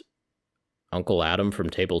winners, Uncle Adam from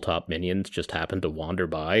Tabletop Minions just happened to wander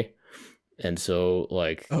by. And so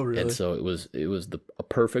Oh, really? and so it was a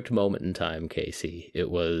perfect moment in time, Casey. It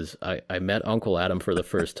was I met Uncle Adam for the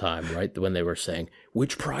first time right when they were saying,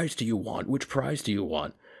 "Which prize do you want? Which prize do you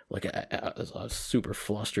want?" Like I was super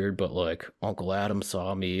flustered, but like Uncle Adam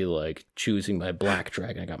saw me like choosing my black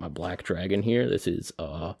dragon. I got my black dragon here. This is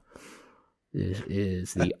the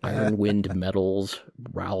Ironwind Metals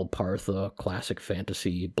Ral Partha Classic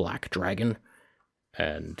Fantasy Black Dragon,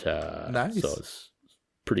 and Nice. so it's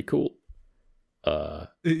pretty cool.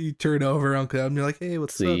 You turn over Uncle Adam, you're like, "Hey,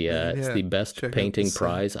 what's up?" It's the best painting this,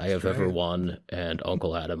 prize I have ever dragon. won, and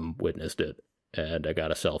Uncle Adam witnessed it, and I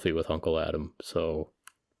got a selfie with Uncle Adam. So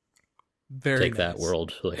Very take that, nice.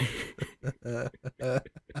 world.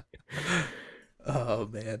 Oh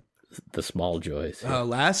man. The small joys. Yeah.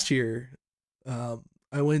 Last year, I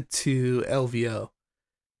went to LVO,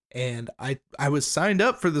 and I was signed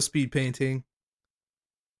up for the speed painting.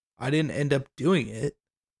 I didn't end up doing it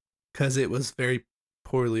because it was very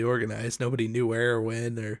poorly organized. Nobody knew where or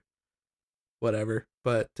when or whatever.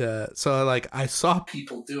 But so I saw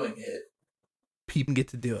people doing it. People get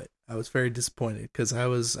to do it. I was very disappointed because I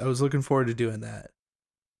was looking forward to doing that.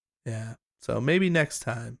 Yeah. So maybe next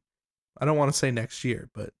time. I don't want to say next year,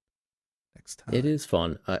 but next time. It is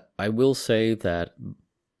fun. I will say that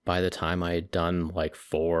by the time I had done like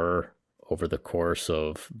 4 over the course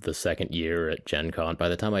of the second year at Gen Con, by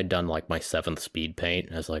the time I'd done like my 7th speed paint,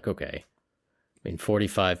 I was like, okay. I mean,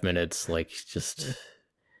 45 minutes, like just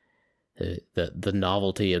the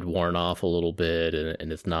novelty had worn off a little bit,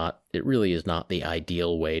 and it really is not the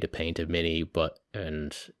ideal way to paint a mini, but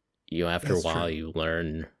after That's a while true. you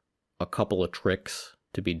learn a couple of tricks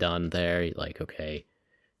to be done there. You're like, okay,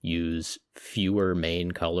 use fewer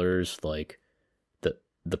main colors, like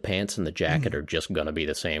the pants and the jacket are just gonna be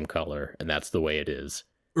the same color, and that's the way it is.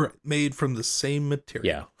 Right, made from the same material.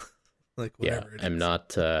 Yeah. Like whatever it is.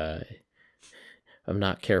 I'm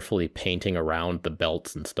not carefully painting around the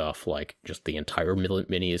belts and stuff. Like, just the entire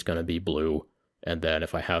mini is gonna be blue, and then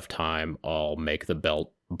if I have time, I'll make the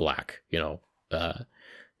belt black.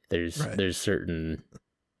 There's certain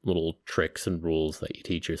little tricks and rules that you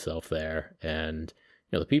teach yourself there, and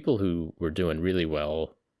the people who were doing really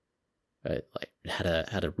well had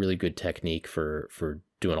a really good technique for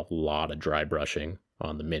doing a lot of dry brushing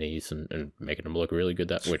on the minis and making them look really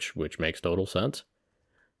good, which makes total sense.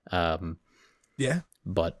 Yeah.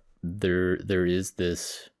 But there is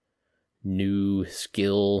this new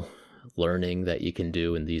skill learning that you can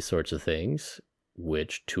do in these sorts of things,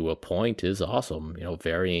 which to a point is awesome.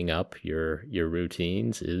 Varying up your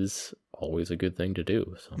routines is always a good thing to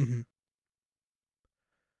do. So. Mm-hmm.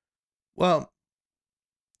 Well,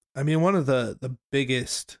 I mean, one of the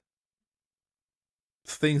biggest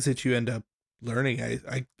things that you end up learning,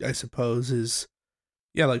 I suppose, is,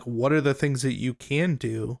 yeah, like, what are the things that you can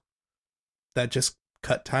do that just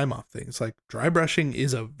cut time off things? Like, dry brushing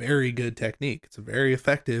is a very good technique. It's very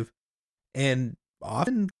effective and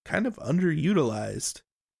often kind of underutilized.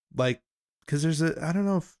 Like, because there's I don't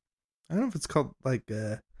know if it's called like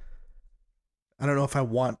I don't know if I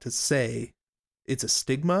want to say it's a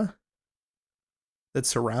stigma that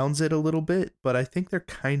surrounds it a little bit, but I think there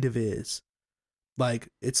kind of is. Like,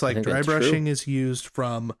 it's like dry brushing is used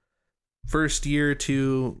from first year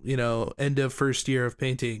to, end of first year of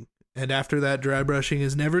painting. And after that, dry brushing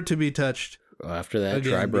is never to be touched. After that,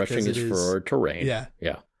 dry brushing is for terrain. Yeah.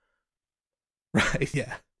 Yeah. Right,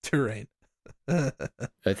 yeah. Terrain. I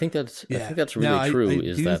think that's really true,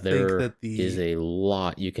 is that there is a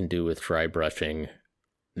lot you can do with dry brushing,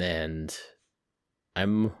 and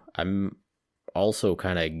I'm also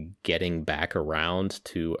kind of getting back around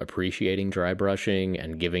to appreciating dry brushing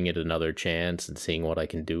and giving it another chance and seeing what I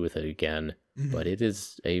can do with it again. Mm-hmm. But it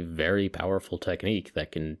is a very powerful technique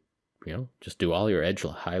that can, just do all your edge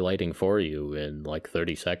highlighting for you in like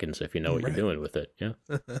 30 seconds if you know what you're doing with it. Yeah.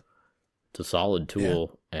 It's a solid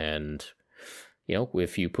tool. Yeah. And,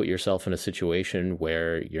 if you put yourself in a situation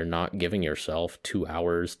where you're not giving yourself 2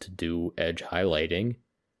 hours to do edge highlighting,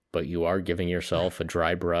 but you are giving yourself a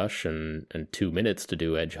dry brush and 2 minutes to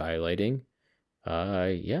do edge highlighting,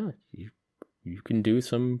 you can do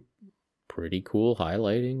some pretty cool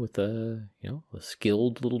highlighting with a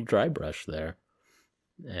skilled little dry brush there.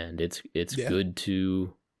 And it's good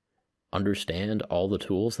to understand all the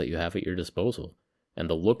tools that you have at your disposal. And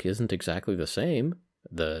the look isn't exactly the same.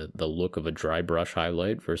 The look of a dry brush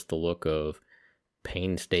highlight versus the look of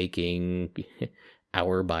painstaking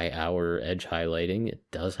hour by hour edge highlighting, it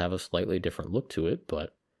does have a slightly different look to it,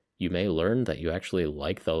 but you may learn that you actually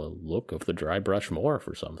like the look of the dry brush more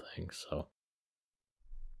for some things. So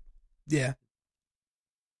Yeah.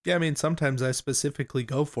 Yeah, I mean, sometimes I specifically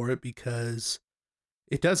go for it because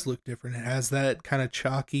it does look different. It has that kind of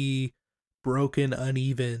chalky, broken,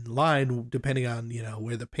 uneven line depending on,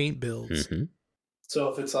 where the paint builds. mm-hmm. So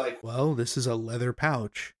if it's like, well, this is a leather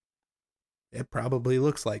pouch, it probably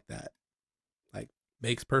looks like that. Like,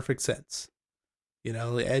 makes perfect sense.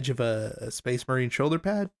 The edge of a Space Marine shoulder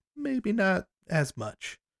pad, maybe not as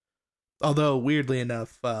much. Although, weirdly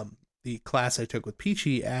enough, the class I took with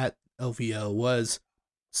Peachy at LVO was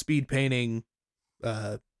speed painting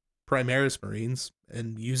Primaris Marines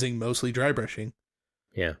and using mostly dry brushing.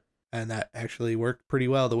 Yeah. And that actually worked pretty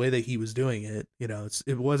well the way that he was doing it.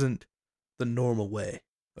 It wasn't the normal way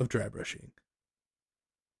of dry brushing.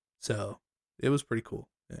 So it was pretty cool.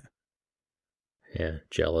 Yeah. Yeah.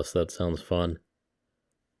 Jealous. That sounds fun.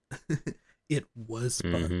 It was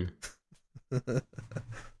fun. Mm-hmm.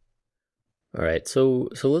 All right. So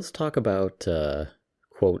let's talk about,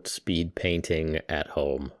 quote, speed painting at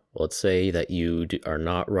home. Let's say that you are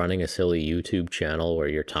not running a silly YouTube channel where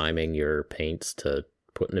you're timing your paints to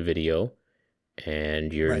put in a video,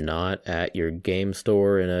 and you're not at your game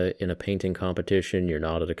store in a painting competition. You're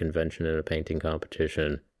not at a convention in a painting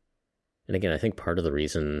competition. And again, I think part of the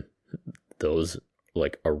reason those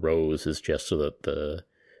like arose is just so that the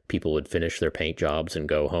people would finish their paint jobs and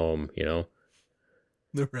go home,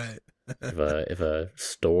 Right. if a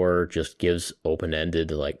store just gives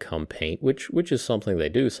open-ended like come paint, which is something they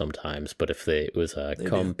do sometimes, but if it was a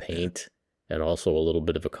come paint and also a little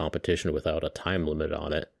bit of a competition without a time limit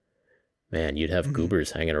on it, man, you'd have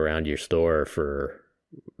goobers hanging around your store for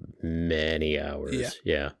many hours.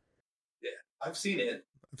 Yeah. I've seen it.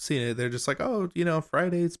 They're just like, oh,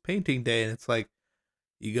 Friday's painting day, and it's like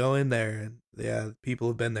you go in there and people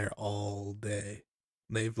have been there all day.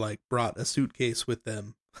 They've like brought a suitcase with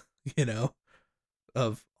them,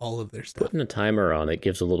 of all of their stuff. Putting a timer on it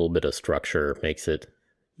gives a little bit of structure, makes it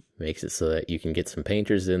so that you can get some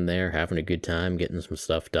painters in there having a good time, getting some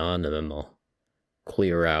stuff done, and then they'll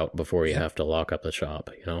clear out before you have to lock up the shop,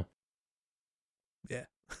 Yeah.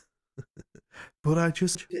 But I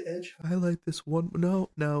just edge highlight this one.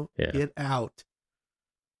 No. Get out.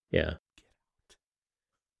 Yeah.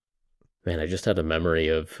 Man, I just had a memory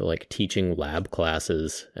of like teaching lab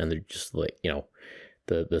classes, and they're just like,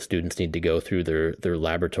 the students need to go through their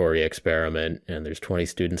laboratory experiment, and there's 20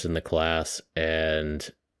 students in the class,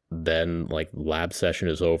 and then like lab session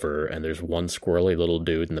is over, and there's one squirrely little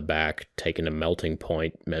dude in the back taking a melting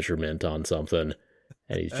point measurement on something,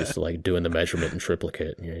 and he's just like doing the measurement in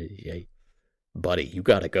triplicate. And buddy, you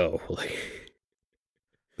gotta go. Like,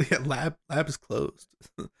 yeah, lab is closed.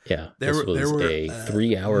 Yeah, there was a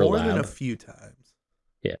 3-hour more lab. Than a few times.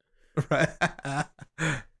 Yeah. Right.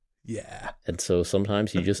 Yeah. And so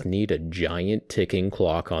sometimes you just need a giant ticking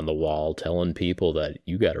clock on the wall telling people that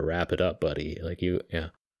you got to wrap it up, buddy. Like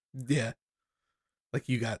Yeah. Like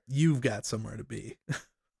you've got somewhere to be.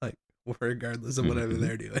 Like regardless of whatever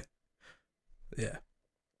they're doing. Yeah.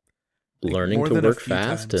 Learning to work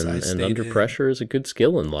fast and under pressure is a good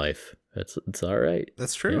skill in life. It's all right.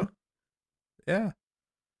 That's true. Yeah.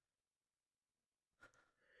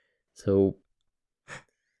 So,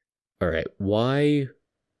 all right, why?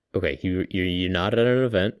 Okay, you're not at an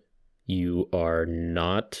event. You are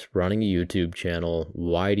not running a YouTube channel.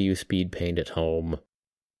 Why do you speed paint at home?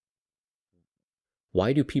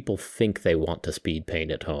 Why do people think they want to speed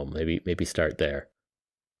paint at home? Maybe start there.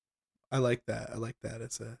 I like that.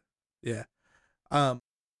 It's yeah. I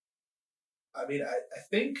mean, I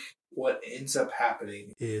think what ends up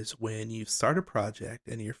happening is when you start a project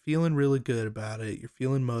and you're feeling really good about it, you're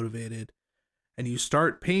feeling motivated, and you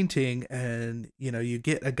start painting, and you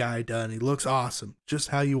get a guy done. He looks awesome, just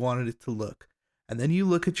how you wanted it to look. And then you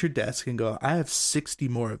look at your desk and go, I have 60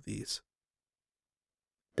 more of these.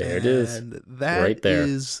 There it is. And that right there.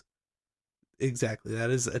 Exactly. That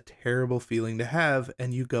is a terrible feeling to have.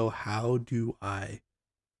 And you go, how do I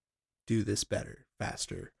do this better,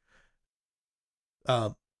 faster?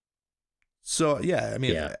 So yeah, I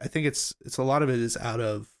mean, I think it's a lot of it is out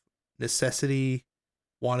of necessity,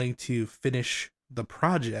 wanting to finish the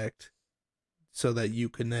project so that you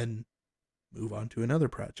can then move on to another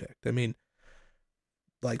project. I mean,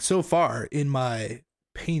 like so far in my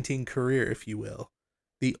painting career, if you will,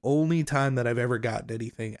 the only time that I've ever gotten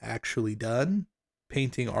anything actually done,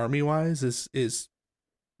 painting army wise, is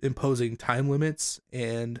imposing time limits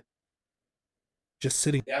and just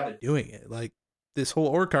sitting down and doing it. Like this whole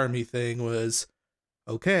Orc Army thing was,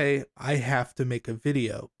 okay, I have to make a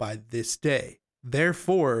video by this day.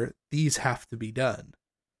 Therefore, these have to be done.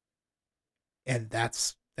 And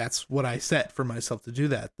that's that's what I set for myself to do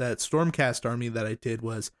that. That Stormcast army that I did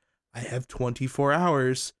was, I have 24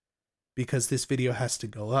 hours because this video has to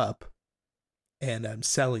go up and I'm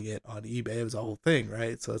selling it on eBay. It was a whole thing,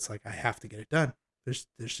 right? So it's like, I have to get it done. There's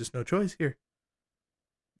just no choice here,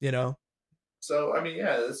 you know? So, I mean,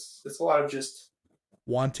 yeah, it's a lot of just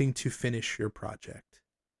wanting to finish your project.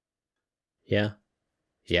 Yeah.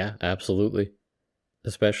 Yeah, absolutely.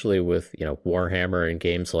 Especially with, Warhammer and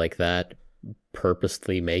games like that,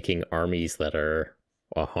 purposely making armies that are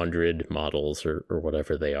 100 models or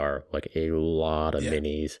whatever they are, like a lot of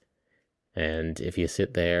minis. And if you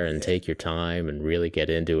sit there and take your time and really get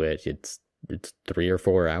into it, it's 3 or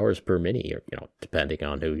 4 hours per mini, or, depending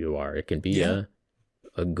on who you are. It can be a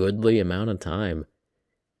goodly amount of time.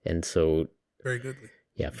 And so, very goodly.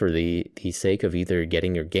 Yeah, for the sake of either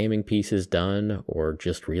getting your gaming pieces done or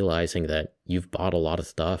just realizing that you've bought a lot of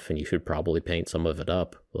stuff and you should probably paint some of it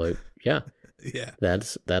up. Like, yeah. Yeah.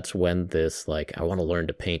 That's when this, like, I want to learn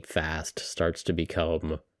to paint fast starts to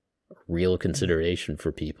become a real consideration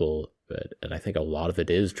for people. And I think a lot of it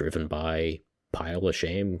is driven by pile of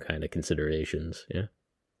shame kind of considerations. Yeah.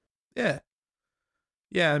 Yeah.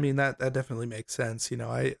 Yeah, I mean, that definitely makes sense.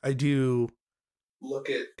 I do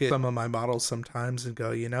look at some of my models sometimes and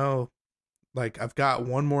go, like, I've got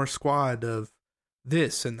one more squad of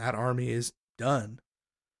this and that army is done.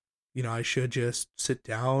 I should just sit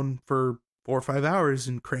down for 4 or 5 hours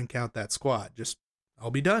and crank out that squad.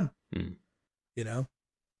 I'll be done. Like,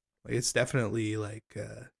 it's definitely like,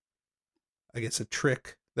 I guess, a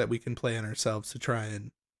trick that we can play on ourselves to try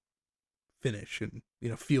and finish and,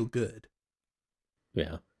 feel good.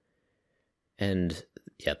 Yeah. And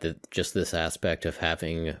yeah, just this aspect of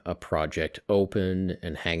having a project open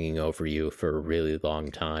and hanging over you for a really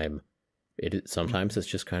long time. Sometimes it's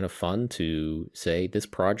just kind of fun to say this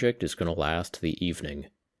project is going to last the evening.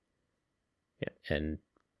 Yeah, and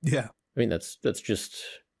yeah, I mean that's just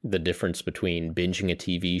the difference between binging a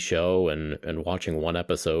TV show and watching one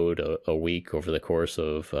episode a week over the course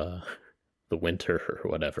of the winter or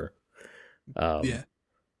whatever. Yeah.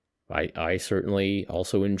 I certainly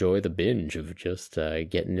also enjoy the binge of just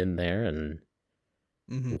getting in there and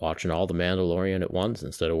watching all the Mandalorian at once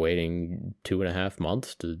instead of waiting 2.5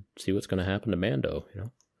 months to see what's going to happen to Mando,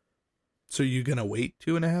 So you're going to wait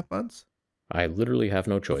 2.5 months? I literally have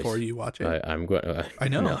no choice. Before you watch it? I'm going. I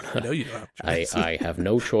know. No. I know you don't have a choice. I have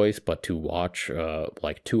no choice but to watch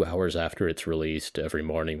like 2 hours after it's released every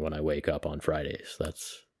morning when I wake up on Fridays.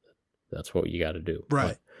 That's what you got to do.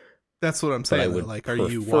 Right. That's what I'm saying. Like, are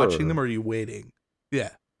you watching them or are you waiting? Yeah.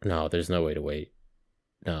 No, there's no way to wait.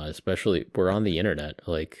 No, especially we're on the internet.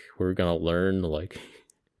 Like, we're gonna learn. Like,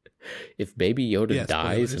 if Baby Yoda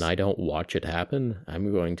dies and I don't watch it happen,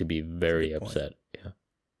 I'm going to be very upset.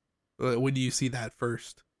 Yeah. When do you see that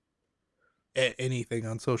first? Anything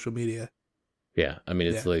on social media? Yeah, I mean,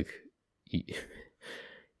 it's like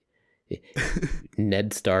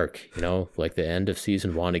Ned Stark. Like the end of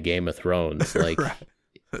season 1 of Game of Thrones. Like. Right.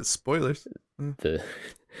 Spoilers. The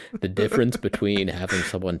difference between having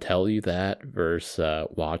someone tell you that versus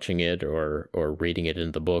watching it or reading it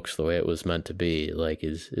in the books the way it was meant to be, like,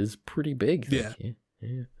 is pretty big. Yeah.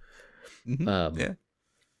 Yeah.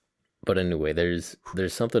 But anyway, there's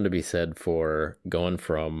something to be said for going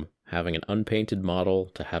from having an unpainted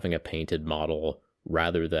model to having a painted model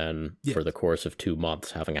rather than for the course of 2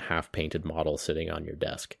 months having a half painted model sitting on your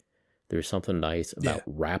desk. There's something nice about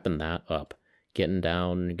wrapping that up. Getting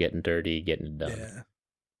down, getting dirty, getting it done. Yeah.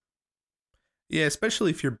 Yeah, especially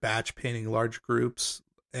if you're batch painting large groups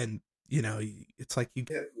and, it's like you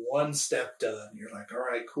get one step done. You're like, all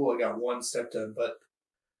right, cool, I got one step done. But,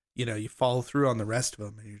 you follow through on the rest of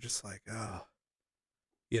them and you're just like, oh.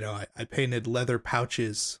 I painted leather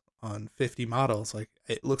pouches on 50 models. Like,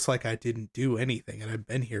 it looks like I didn't do anything and I've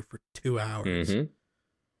been here for 2 hours. Mm-hmm.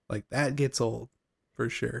 Like, that gets old for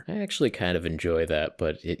sure. I actually kind of enjoy that,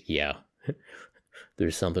 but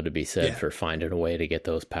there's something to be said for finding a way to get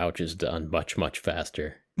those pouches done much, much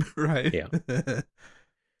faster. Right. Yeah.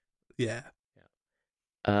 Yeah.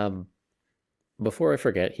 Before I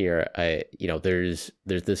forget here, there's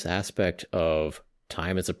this aspect of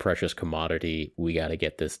time is a precious commodity. We got to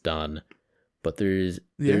get this done. But there's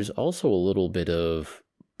also a little bit of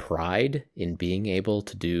pride in being able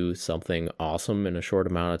to do something awesome in a short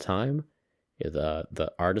amount of time.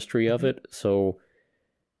 The artistry of it. So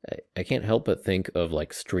I can't help but think of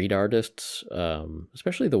like street artists,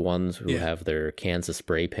 especially the ones who have their cans of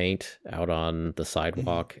spray paint out on the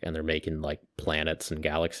sidewalk and they're making like planets and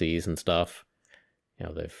galaxies and stuff.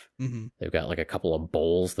 They've got like a couple of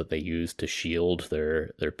bowls that they use to shield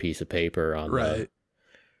their piece of paper on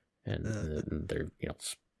and they're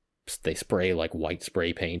they spray like white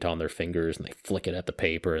spray paint on their fingers and they flick it at the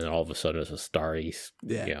paper, and then all of a sudden it's a starry,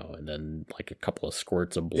 and then like a couple of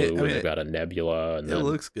squirts of blue, and they've got a nebula, and it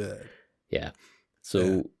looks good. Yeah.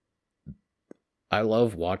 So I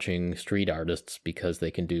love watching street artists because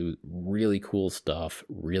they can do really cool stuff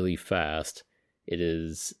really fast. It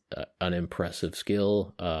is an impressive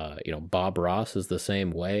skill. Bob Ross is the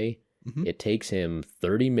same way. Mm-hmm. It takes him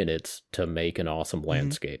 30 minutes to make an awesome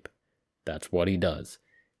landscape. Mm-hmm. That's what he does.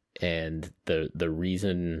 And the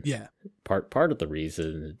reason, part of the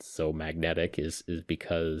reason it's so magnetic is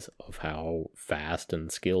because of how fast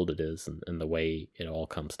and skilled it is, and the way it all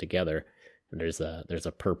comes together. And there's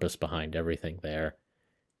a purpose behind everything there.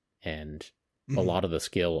 And a lot of the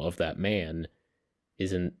skill of that man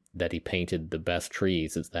isn't that he painted the best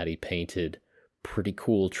trees, it's that he painted pretty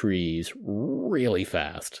cool trees really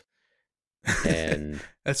fast. And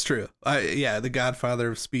that's true. The godfather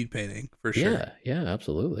of speed painting, for sure. Yeah,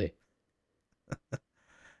 absolutely.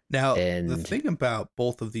 Now, the thing about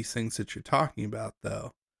both of these things that you're talking about,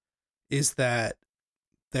 though, is that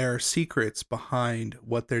there are secrets behind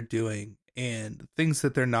what they're doing and things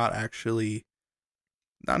that they're not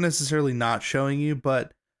necessarily not showing you,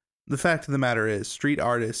 but the fact of the matter is street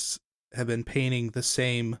artists have been painting the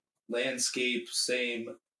same landscape,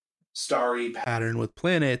 same starry pattern with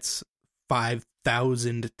planets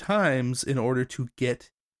 5,000 times in order to get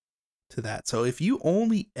to that. So if you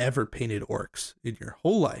only ever painted orcs in your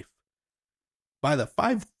whole life, by the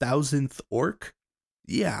 5,000th orc,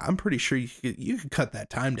 I'm pretty sure you could cut that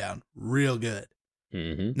time down real good.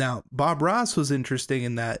 Mm-hmm. Now, Bob Ross was interesting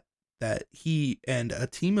in that he and a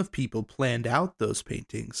team of people planned out those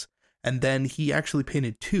paintings, and then he actually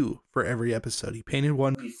painted 2 for every episode. He painted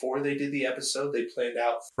one before they did the episode. They planned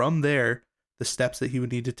out from there the steps that he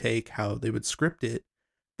would need to take, how they would script it.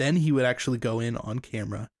 Then he would actually go in on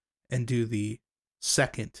camera and do the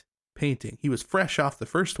second painting. He was fresh off the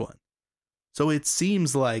first one. So it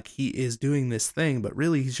seems like he is doing this thing, but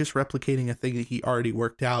really he's just replicating a thing that he already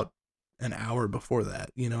worked out an hour before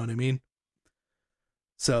that. You know what I mean?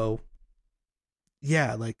 So,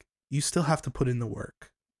 like, you still have to put in the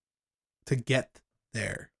work to get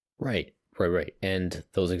there. Right. And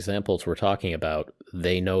those examples we're talking about,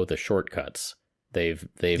 they know the shortcuts. They've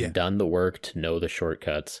done the work to know the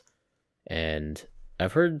shortcuts. And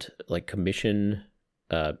I've heard like commission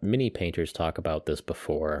mini painters talk about this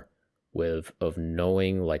before, of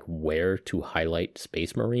knowing like where to highlight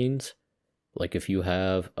space marines. Like if you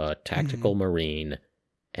have a tactical marine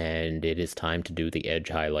and it is time to do the edge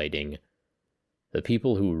highlighting, the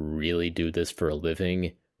people who really do this for a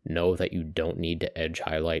living know that you don't need to edge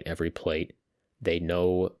highlight every plate. They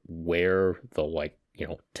know where the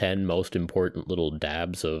 10 most important little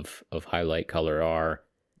dabs of highlight color are.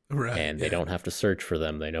 Right. And they don't have to search for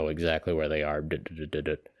them. They know exactly where they are. Done.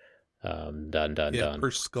 Per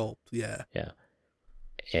sculpt. Yeah.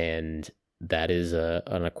 And that is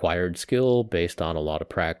an acquired skill based on a lot of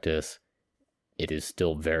practice. It is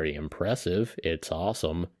still very impressive. It's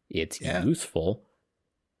awesome. It's useful.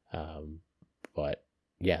 But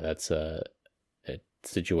that's a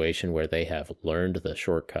situation where they have learned the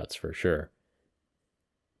shortcuts for sure.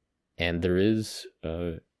 And there is,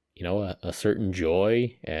 a certain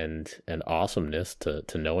joy and awesomeness to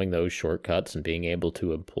knowing those shortcuts and being able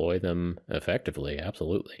to employ them effectively.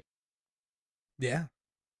 Absolutely. Yeah.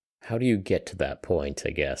 How do you get to that point,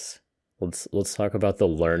 I guess? Let's talk about the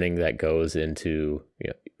learning that goes into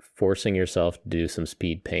forcing yourself to do some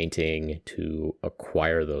speed painting to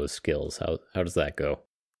acquire those skills. How does that go?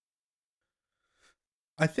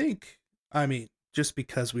 I mean, just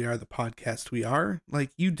because we are the podcast we are,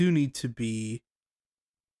 like, you do need to be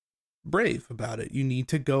brave about it. You need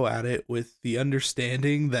to go at it with the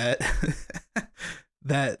understanding that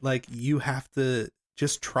that like you have to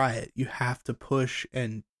just try it. You have to push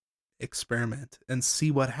and experiment and see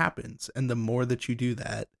what happens. And the more that you do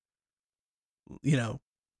that,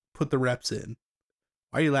 put the reps in.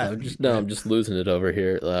 Why are you laughing? I'm just losing it over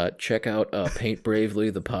here. Check out Paint Bravely,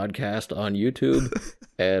 the podcast on YouTube,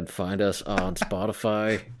 and find us on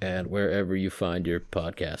Spotify and wherever you find your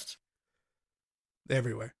podcasts.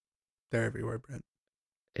 Everywhere. They're everywhere, Brent.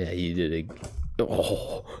 Yeah, you did it.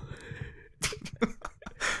 Oh.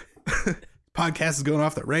 Podcast is going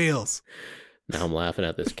off the rails. Now I'm laughing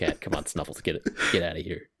at this cat. Come on, Snuffles, get out of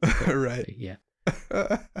here. Right. Yeah.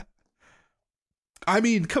 I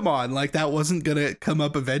mean, come on, like that wasn't gonna come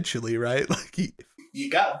up eventually, right? Like you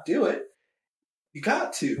got to do it. You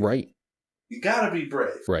got to. Right. You got to be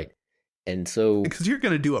brave. Right. And so, because you're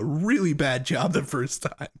gonna do a really bad job the first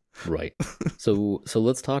time. Right. So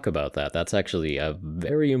let's talk about that. That's actually a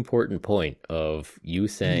very important point of you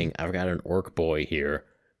saying, I've got an orc boy here.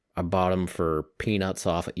 I bought him for peanuts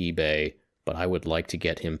off of eBay, but I would like to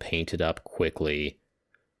get him painted up quickly.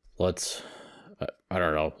 Let's, I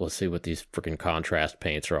don't know, let's see what these freaking contrast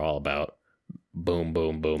paints are all about. Boom,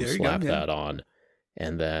 boom, boom, slap that on.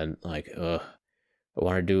 And then, like, I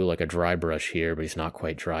want to do like a dry brush here, but he's not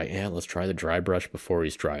quite dry. Yeah, let's try the dry brush before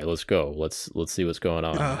he's dry. Let's go. Let's see what's going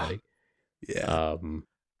on. Yeah.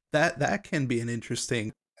 That can be an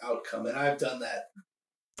interesting outcome, and I've done that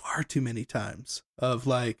far too many times. Of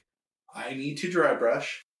like, I need to dry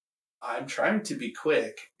brush. I'm trying to be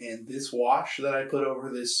quick, and this wash that I put over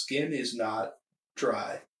this skin is not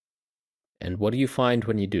dry. And what do you find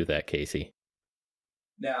when you do that, Casey?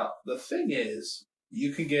 Now, the thing is,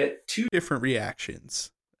 you can get two different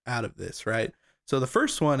reactions out of this, right? So the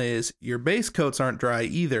first one is your base coats aren't dry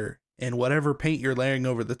either, and whatever paint you're layering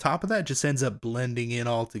over the top of that just ends up blending in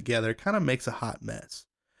all together, kind of makes a hot mess.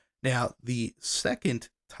 Now, the second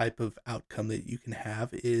type of outcome that you can have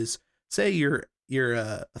is, say your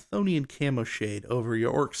Athonian camo shade over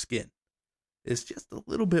your orc skin is just a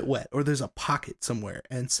little bit wet, or there's a pocket somewhere,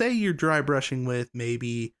 and say you're dry brushing with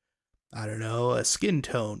maybe, I don't know, a skin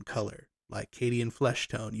tone color, like Cadian flesh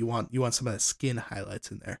tone. You want some of the skin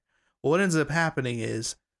highlights in there. Well, what ends up happening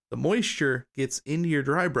is the moisture gets into your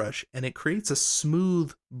dry brush, and it creates a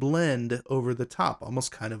smooth blend over the top,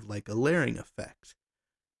 almost kind of like a layering effect.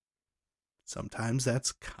 Sometimes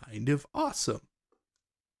that's kind of awesome.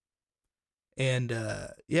 And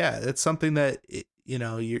yeah, it's something that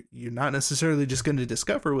you're not necessarily just going to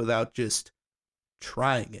discover without just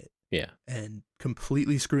trying it. Yeah. And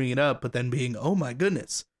completely screwing it up, but then being, oh my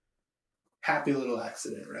goodness. Happy little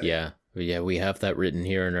accident, right? Yeah. Yeah, we have that written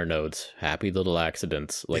here in our notes. Happy little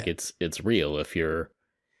accidents. Like, yeah. It's real if you're,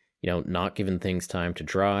 not giving things time to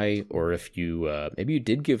dry, or if you, maybe you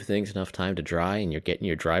did give things enough time to dry and you're getting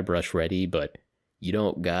your dry brush ready, but you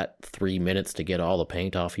don't got 3 minutes to get all the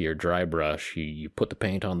paint off of your dry brush. You put the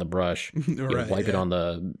paint on the brush, right, wipe it on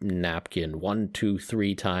the napkin 1, 2,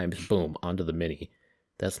 3 times, boom, onto the mini.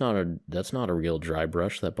 That's not a real dry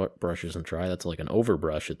brush. That brush isn't dry. That's like an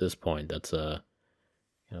overbrush at this point. That's a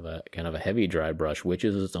kind of a heavy dry brush, which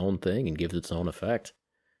is its own thing and gives its own effect.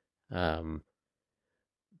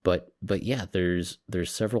 But yeah, there's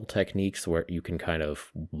several techniques where you can kind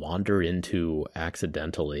of wander into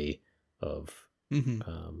accidentally of,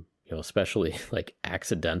 especially like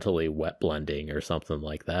accidentally wet blending or something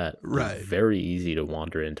like that. Right. It's very easy to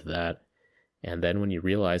wander into that. And then when you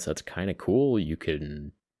realize that's kind of cool, you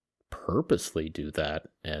can purposely do that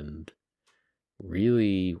and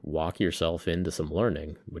really walk yourself into some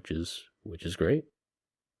learning, which is great.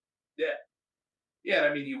 Yeah. Yeah,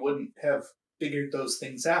 I mean, you wouldn't have figured those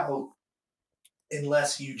things out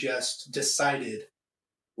unless you just decided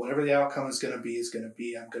whatever the outcome is going to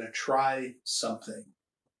be. I'm going to try something.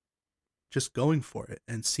 Just going for it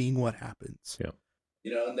and seeing what happens. Yeah.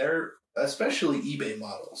 And they're, especially eBay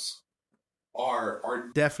models, are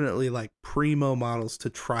definitely like primo models to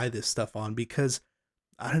try this stuff on, because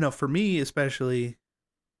I don't know, for me especially,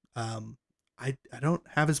 I don't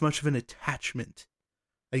have as much of an attachment,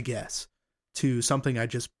 I guess, to something I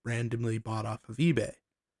just randomly bought off of eBay.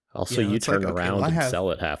 Also, you turn like, around and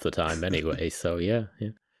sell it half the time anyway, so yeah.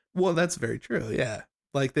 Well, that's very true, yeah.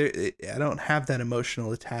 Like, I don't have that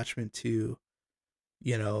emotional attachment to,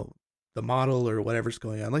 the model or whatever's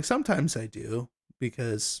going on. Like, sometimes I do,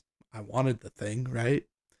 because I wanted the thing, right?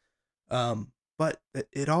 But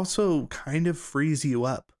it also kind of frees you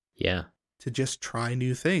up. Yeah. To just try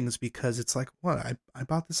new things, because it's like, what? I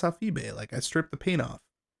bought this off eBay. Like, I stripped the paint off.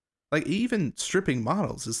 Like, even stripping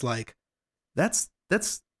models is like, that's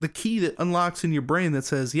the key that unlocks in your brain that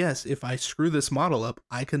says, yes, if I screw this model up,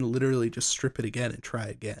 I can literally just strip it again and try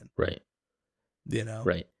again. Right.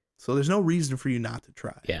 Right. So there's no reason for you not to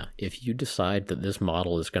try. Yeah. If you decide that this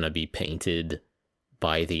model is going to be painted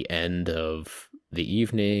by the end of the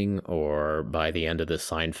evening or by the end of this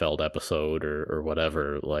Seinfeld episode or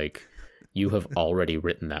whatever, like, you have already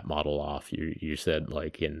written that model off. You said,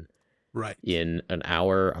 like, in an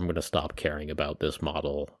hour, I'm going to stop caring about this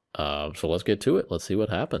model. So let's get to it. Let's see what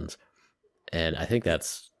happens. And I think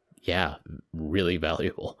that's, really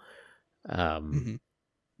valuable.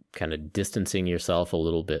 Kind of distancing yourself a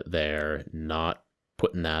little bit there, not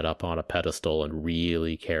putting that up on a pedestal and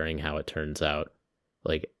really caring how it turns out.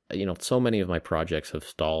 Like, so many of my projects have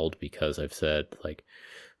stalled because I've said, like,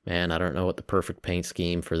 man, I don't know what the perfect paint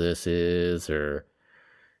scheme for this is, or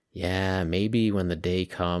maybe when the day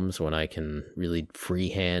comes when I can really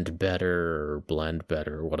freehand better or blend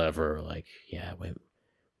better or whatever, like,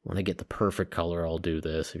 when I get the perfect color, I'll do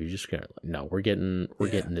this. If you just no, we're getting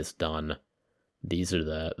this done. These are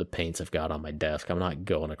the paints I've got on my desk. I'm not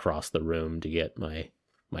going across the room to get my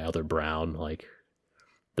my other brown. Like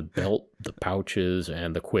the belt, the pouches,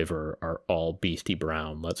 and the quiver are all beastie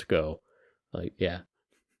brown. Let's go. Like, yeah.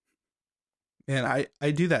 And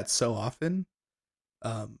I do that so often.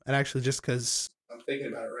 And actually, just because I'm thinking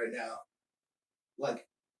about it right now, like,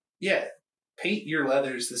 yeah, paint your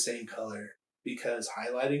leathers the same color because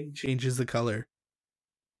highlighting changes the color.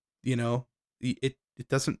 You know, it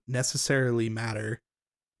doesn't necessarily matter.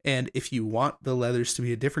 And if you want the leathers to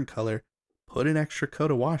be a different color, put an extra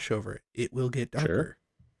coat of wash over it. It will get darker.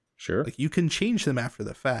 Sure. Like, you can change them after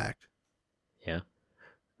the fact. Yeah.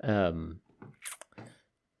 I'm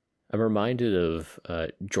reminded of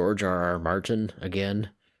George R.R. Martin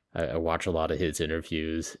again. I watch a lot of his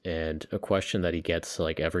interviews, and a question that he gets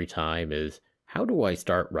like every time is, how do I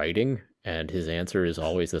start writing? And his answer is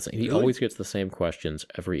always the same. He always gets the same questions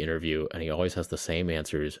every interview, and he always has the same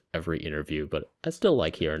answers every interview, but I still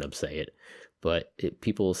like hearing him say it. But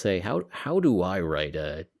people will say, how do I write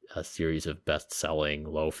a series of best-selling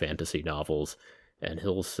low fantasy novels? And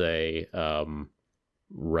he'll say,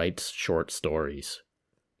 write short stories.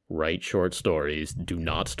 Write short stories. Do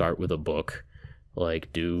not start with a book.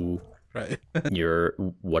 Like, do right. your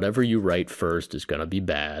whatever you write first is gonna be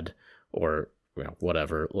bad, or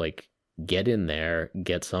whatever. Like, get in there,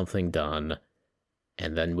 get something done,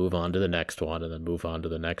 and then move on to the next one, and then move on to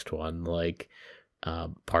the next one. Like,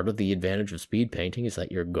 part of the advantage of speed painting is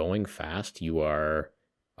that you're going fast. You are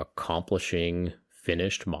accomplishing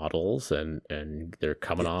finished models, and they're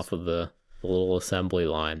coming off of the little assembly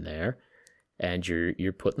line there, and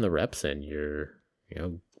you're putting the reps in. You're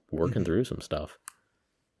working through some stuff.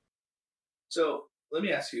 So let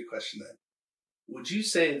me ask you a question then. Would you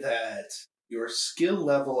say that your skill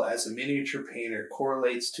level as a miniature painter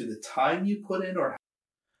correlates to the time you put in, or how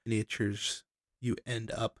miniatures you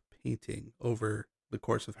end up painting over the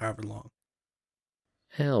course of however long?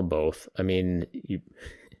 Hell, both. I mean,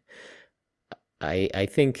 I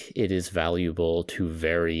think it is valuable to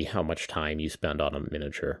vary how much time you spend on a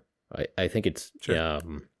miniature. I think it's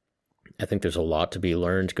I think there's a lot to be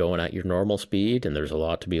learned going at your normal speed, and there's a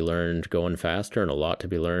lot to be learned going faster, and a lot to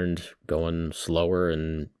be learned going slower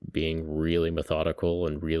and being really methodical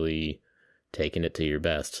and really taking it to your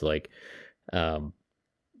best. Like,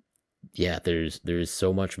 there's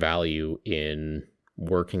so much value in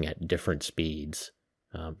working at different speeds,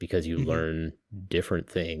 because you learn different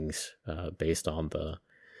things based on the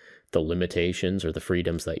limitations or the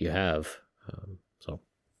freedoms that you have. So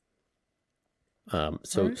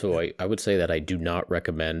I would say that I do not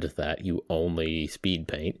recommend that you only speed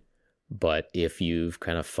paint, but if you've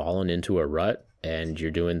kind of fallen into a rut and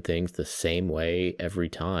you're doing things the same way every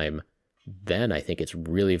time, then I think it's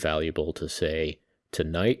really valuable to say,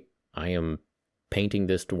 tonight I am painting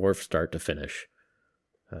this dwarf start to finish.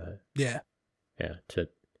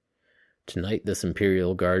 Tonight this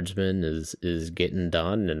Imperial Guardsman is getting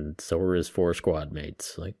done, and so are his 4 squad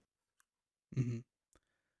mates. Like,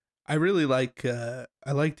 I really like I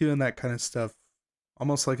like doing that kind of stuff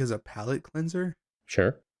almost like as a palate cleanser.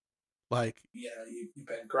 Sure. Like, you've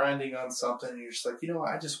been grinding on something and you're just like,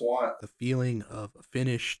 I just want the feeling of a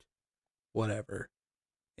finished whatever.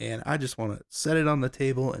 And I just want to set it on the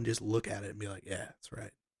table and just look at it and be like, yeah, that's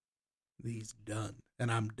right. He's done.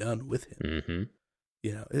 And I'm done with him.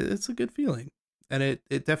 It's a good feeling. And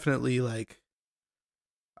it definitely, like,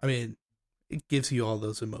 I mean, it gives you all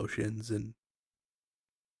those emotions, and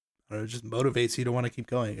it just motivates you to want to keep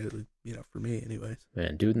going, for me anyways.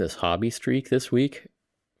 Man, doing this hobby streak this week,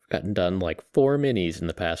 I've gotten done like 4 minis in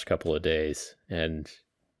the past couple of days, and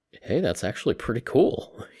hey, that's actually pretty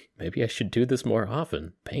cool. Maybe I should do this more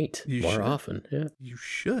often. Paint more often. Yeah, you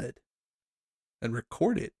should. And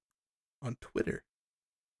record it on Twitter.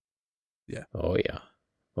 Yeah. Oh yeah.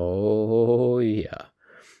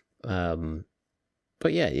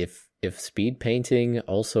 But yeah, if speed painting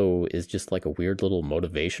also is just like a weird little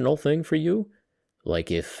motivational thing for you,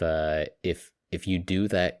 like if you do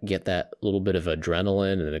that, get that little bit of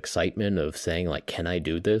adrenaline and excitement of saying like, can I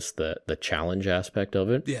do this? The challenge aspect of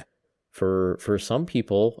it. Yeah. For some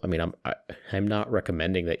people, I mean, I'm not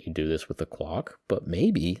recommending that you do this with the clock, but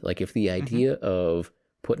maybe like if the idea of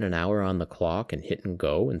putting an hour on the clock and hit and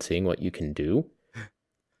go and seeing what you can do,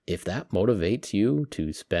 if that motivates you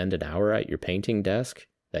to spend an hour at your painting desk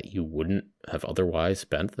that you wouldn't have otherwise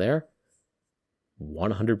spent there,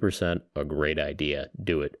 100% a great idea.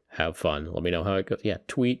 Do it. Have fun. Let me know how it goes. Yeah,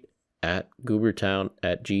 tweet at Goobertown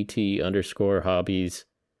at GT_hobbies.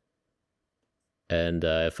 And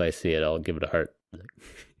if I see it, I'll give it a heart.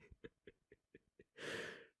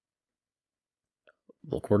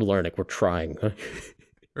 Look, we're learning. We're trying.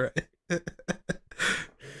 Right.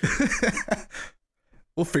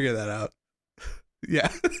 We'll figure that out.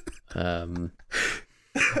 Yeah. Um,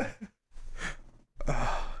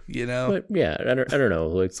 You know, but yeah, I don't know.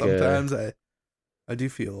 Like sometimes I do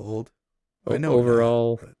feel old. I know a guy,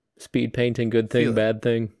 overall, but speed painting, good thing, feel it. bad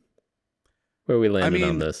thing. Where are we I landing on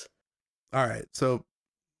mean, this? all right. So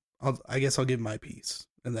I guess I'll give my piece,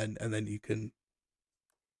 and then you can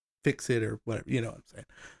fix it or whatever. You know what I'm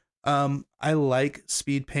saying? I like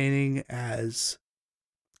speed painting as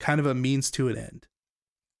kind of a means to an end,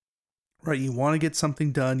 right? You want to get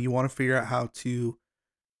something done. You want to figure out how to,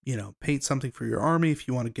 paint something for your army. If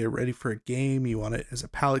you want to get ready for a game, you want it as a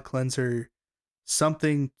palette cleanser,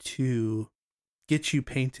 something to get you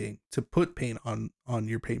painting, to put paint on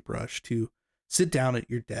your paintbrush, to sit down at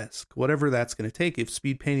your desk, whatever that's going to take. If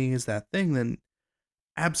speed painting is that thing, then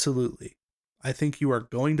absolutely. I think you are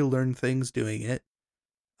going to learn things doing it.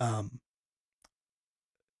 Um,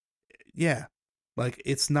 yeah, like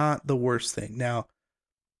it's not the worst thing. Now,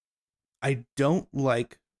 I don't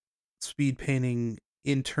like speed painting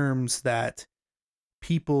in terms that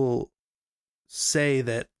people say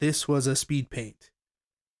that this was a speed paint,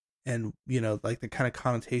 and like the kind of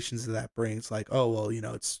connotations that brings, like, oh well,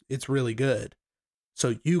 it's really good,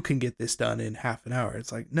 so you can get this done in half an hour.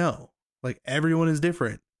 It's like, no, like everyone is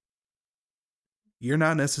different. You're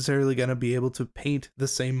not necessarily going to be able to paint the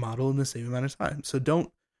same model in the same amount of time. So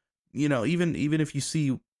don't, even if you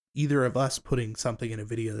see either of us putting something in a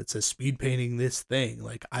video that says speed painting this thing,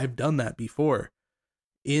 like I've done that before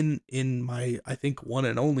in my, I think, one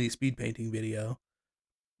and only speed painting video.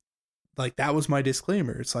 Like that was my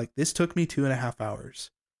disclaimer. It's like, this took me 2.5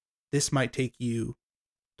 hours. This might take you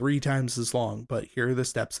 3 times as long, but here are the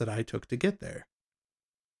steps that I took to get there.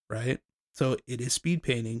 Right? So it is speed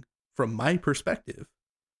painting from my perspective,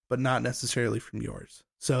 but not necessarily from yours.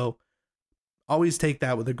 So always take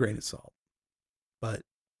that with a grain of salt. But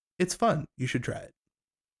it's fun. You should try it.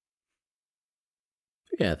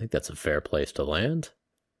 Yeah, I think that's a fair place to land.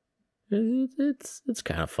 It's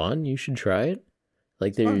kind of fun. You should try it.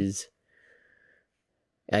 Like there's,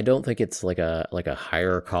 I don't think it's like a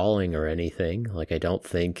higher calling or anything. Like I don't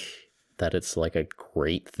think that it's like a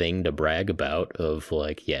great thing to brag about. Of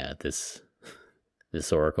like, yeah, this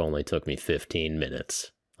orc only took me 15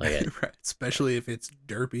 minutes. Like, right, especially if it's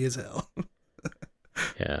derpy as hell.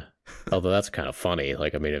 Yeah, although that's kind of funny.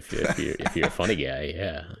 Like, I mean, if you're a funny guy,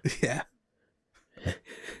 yeah. Yeah.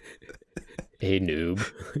 Hey, noob.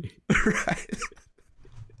 Right.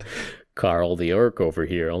 Carl the orc over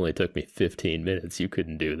here only took me 15 minutes. You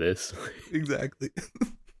couldn't do this. Exactly.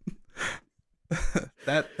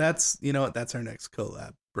 That's that's our next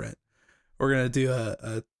collab, Brent. We're gonna do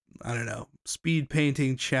a I don't know, speed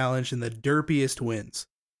painting challenge, and the derpiest wins.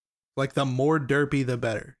 Like the more derpy, the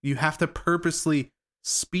better. You have to purposely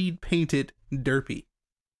speed paint it derpy.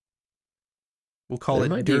 We'll call There it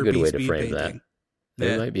might be a derpy good way to speed frame painting. that.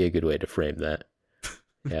 There might be a good way to frame that.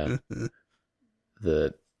 Yeah.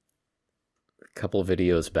 The couple of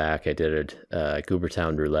videos back, I did a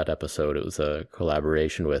Goobertown Roulette episode. It was a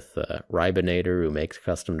collaboration with Ribinator, who makes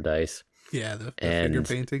custom dice. Yeah, the finger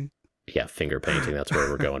painting. Yeah, finger painting. That's where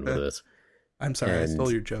we're going with this. I'm sorry, I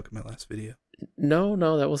stole your joke in my last video. No,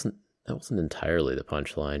 that wasn't entirely the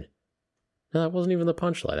punchline. No, that wasn't even the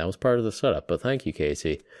punchline. That was part of the setup. But thank you,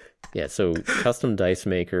 Casey. Yeah, so custom dice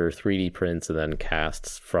maker, 3D prints, and then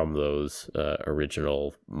casts from those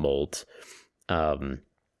original molds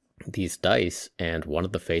these dice, and one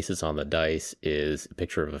of the faces on the dice is a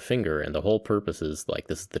picture of a finger, and the whole purpose is like,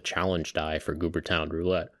 this is the challenge die for Goobertown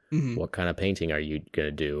Roulette. Mm-hmm. What kind of painting are you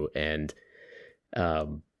gonna do? And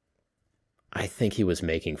I think he was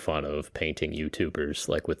making fun of painting YouTubers,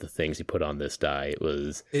 like with the things he put on this die. It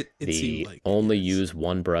was the like only use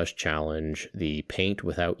one brush challenge, the paint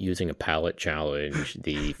without using a palette challenge,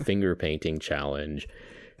 the finger painting challenge.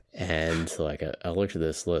 And like I looked at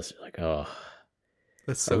this list, like, oh,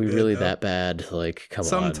 that's so are we good, really though? That bad? Like, come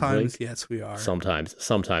sometimes, on. Sometimes, like, yes, we are. Sometimes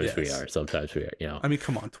yes. we are. Sometimes we are. You know, I mean,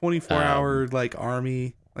 come on, 24-hour like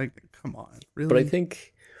army, like, come on, really. But I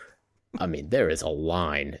think, I mean, there is a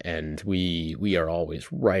line, and we are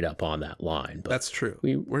always right up on that line. But that's true.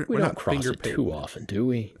 We don't cross it too often, do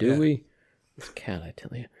we? Do we? This cat, I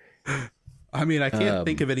tell you. I mean, I can't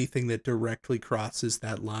think of anything that directly crosses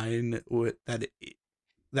that line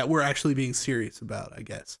that we're actually being serious about, I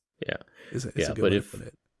guess. Yeah. Is a good way to put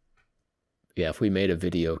it. Yeah, if we made a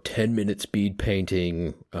video, 10-minute speed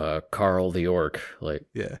painting Carl the Orc, like,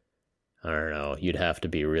 yeah, I don't know, you'd have to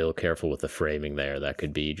be real careful with the framing there. That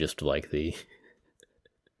could be just like the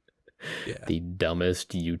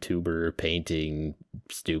dumbest YouTuber painting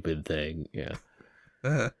stupid thing. Yeah.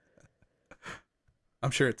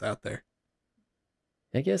 I'm sure it's out there.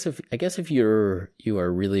 I guess if you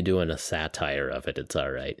are really doing a satire of it, it's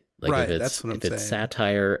all right. Like Right, that's what I'm if it's saying.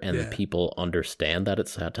 satire and the Yeah. people understand that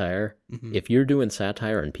it's satire, Hmm. if you're doing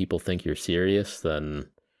satire and people think you're serious, then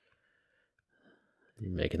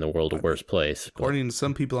you're making the world a I mean, worse place. But according to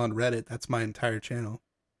some people on Reddit, that's my entire channel.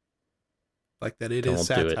 Like that, it is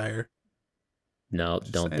don't do it. satire. No,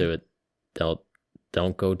 Just don't saying. do it. Don't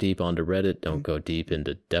don't go deep onto Reddit. Don't Mm. go deep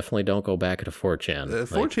into. Definitely don't go back into 4chan. Like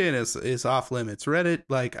 4chan is off limits. Reddit,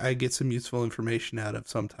 like I get some useful information out of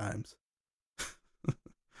sometimes,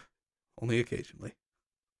 only occasionally.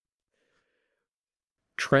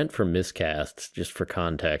 Trent from Miscast, just for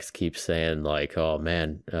context, keeps saying like, "Oh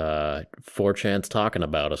man, 4chan's talking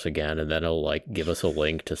about us again," and then he'll like give us a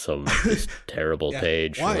link to some just terrible Yeah.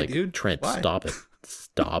 page. Why, like, dude? Trent, Why? stop it.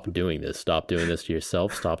 Stop doing this. Stop doing this to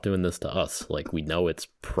yourself. Stop doing this to us. Like, we know it's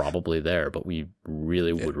probably there, but we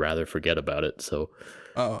really Yeah. would rather forget about it. So,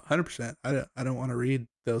 Oh, 100%. I don't want to read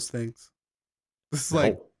those things. This is no.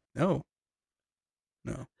 like, no.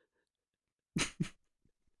 No.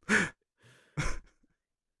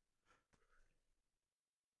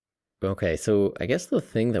 Okay, so I guess the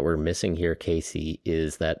thing that we're missing here, Casey,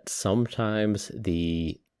 is that sometimes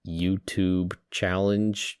the YouTube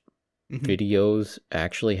challenge Mhm. videos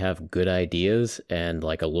actually have good ideas and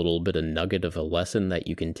like a little bit of nugget of a lesson that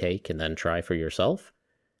you can take and then try for yourself.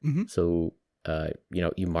 Mhm. So,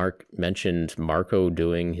 you mentioned Marco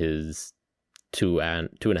doing his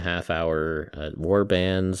 2.5 hour war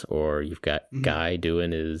bands, or you've got Mhm. Guy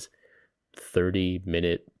doing his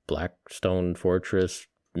 30-minute Blackstone Fortress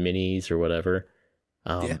minis or whatever.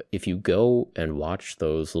 Yeah. If you go and watch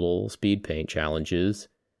those little speed paint challenges,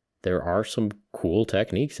 there are some cool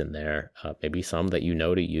techniques in there. Maybe some that you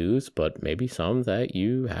know to use, but maybe some that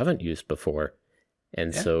you haven't used before.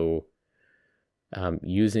 And Yeah. so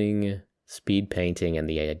using speed painting and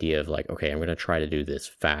the idea of like, okay, I'm going to try to do this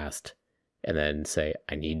fast and then say,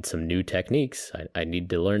 I need some new techniques. I need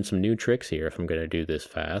to learn some new tricks here if I'm going to do this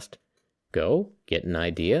fast. Go get an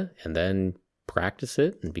idea and then practice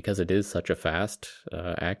it. And because it is such a fast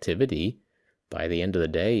activity, by the end of the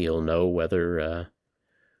day, you'll know whether,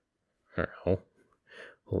 I don't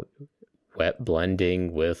know, wet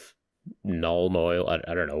blending with null oil.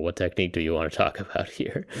 I don't know, what technique do you want to talk about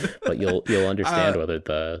here? But you'll understand whether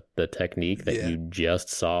the technique that Yeah. you just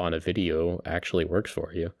saw on a video actually works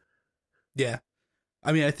for you. Yeah.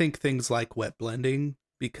 I mean, I think things like wet blending,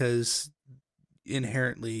 because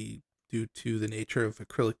inherently, due to the nature of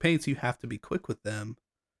acrylic paints, you have to be quick with them.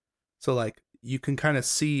 So, like, you can kind of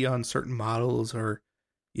see on certain models or,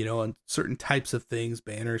 on certain types of things,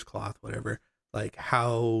 banners, cloth, whatever, like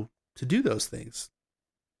how to do those things.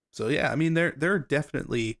 So, yeah, I mean, there are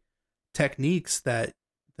definitely techniques that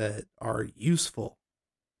are useful,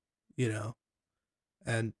 you know,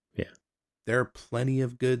 and Yeah. there are plenty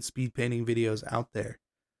of good speed painting videos out there.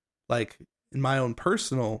 Like in my own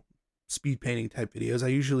personal speed painting type videos, I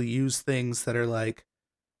usually use things that are like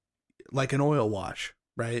an oil wash,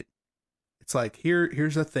 right? It's like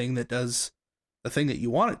here's a thing that does the thing that you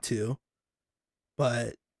want it to,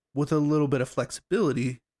 but with a little bit of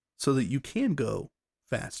flexibility so that you can go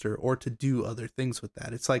faster or to do other things with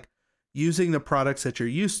that. It's like using the products that you're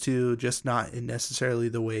used to, just not in necessarily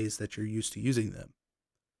the ways that you're used to using them.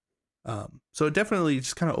 So it definitely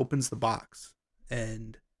just kind of opens the box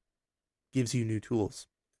and gives you new tools.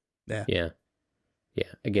 Yeah. Yeah.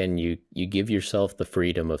 Yeah. Again, you give yourself the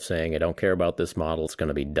freedom of saying, I don't care about this model. It's going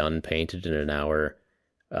to be done painted in an hour.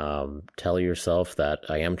 Tell yourself that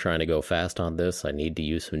I am trying to go fast on this. I need to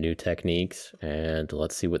use some new techniques, and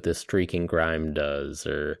let's see what this streaking grime does,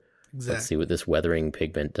 or let's see what this weathering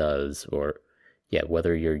pigment does, or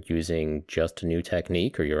whether you're using just a new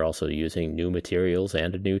technique or you're also using new materials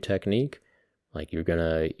and a new technique. Like you're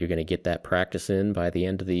gonna get that practice in by the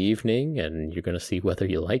end of the evening, and you're gonna see whether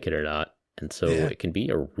you like it or not. And so it can be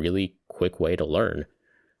a really quick way to learn.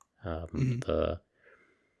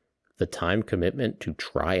 The time commitment to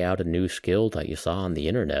try out a new skill that you saw on the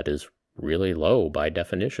internet is really low by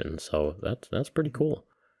definition. So that's pretty cool.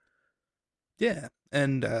 Yeah,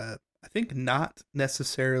 and I think not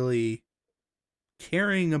necessarily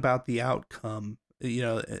caring about the outcome,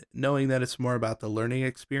 knowing that it's more about the learning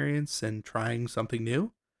experience and trying something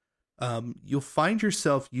new. You'll find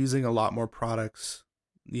yourself using a lot more products,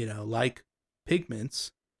 like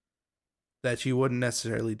pigments that you wouldn't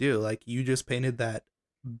necessarily do. Like you just painted that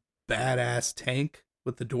badass tank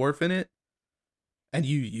with the dwarf in it, and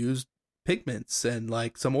you used pigments and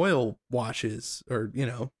like some oil washes or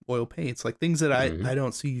oil paints, like things that I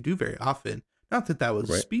don't see you do very often. Not that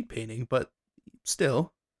was speed painting, but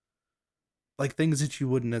still, like things that you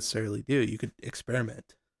wouldn't necessarily do. You could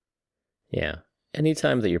experiment. Yeah.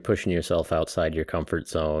 anytime that you're pushing yourself outside your comfort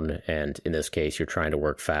zone, and in this case, you're trying to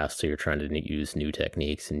work fast, so you're trying to use new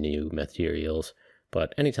techniques and new materials.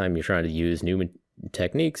 But anytime you're trying to use new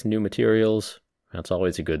techniques, new materials, that's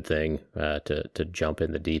always a good thing to jump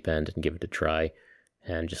in the deep end and give it a try.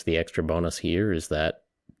 And just the extra bonus here is that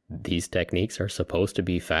these techniques are supposed to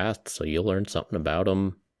be fast, so you'll learn something about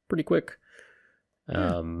them pretty quick.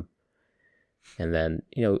 Yeah. And then,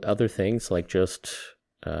 other things like just,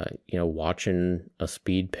 watching a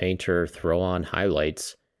speed painter throw on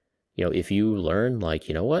highlights. If you learn, like,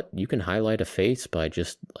 you can highlight a face by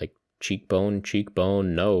just like cheekbone,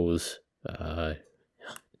 nose,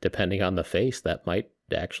 depending on the face, that might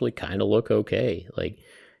actually kind of look okay. Like,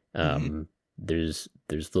 there's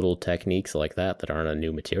little techniques like that aren't a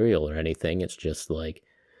new material or anything. It's just like,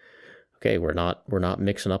 okay, we're not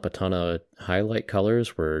mixing up a ton of highlight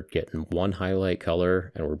colors. We're getting one highlight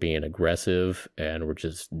color and we're being aggressive and we're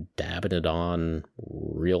just dabbing it on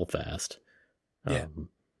real fast. Yeah.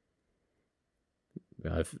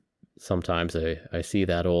 Sometimes I see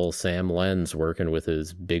that old Sam Lenz working with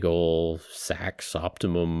his big old Saks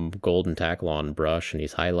Optimum Golden Taklon brush, and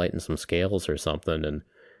he's highlighting some scales or something. And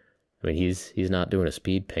I mean, he's not doing a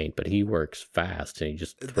speed paint, but he works fast and he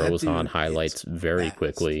just throws on highlights very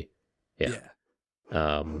quickly. Yeah.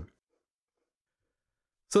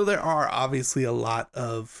 So there are obviously a lot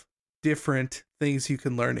of different things you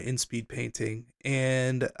can learn in speed painting,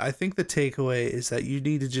 and I think the takeaway is that you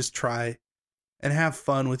need to just try and have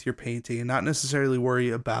fun with your painting and not necessarily worry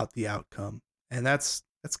about the outcome. And that's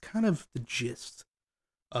kind of the gist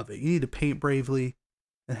of it. You need to paint bravely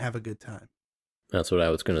and have a good time. That's what I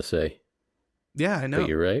was going to say. Yeah, I know. But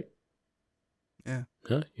you're right. Yeah.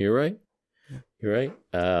 Huh? You're right. Yeah. You're right.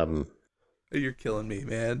 You're killing me,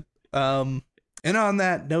 man. And on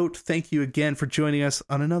that note, thank you again for joining us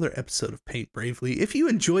on another episode of Paint Bravely. If you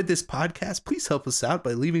enjoyed this podcast, please help us out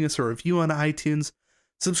by leaving us a review on iTunes,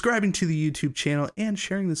 subscribing to the YouTube channel, and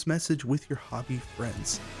sharing this message with your hobby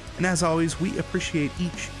friends. And as always, we appreciate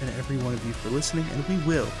each and every one of you for listening, and we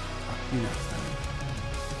will talk to you next time.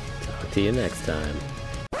 Talk to you next time.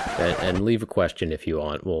 And leave a question if you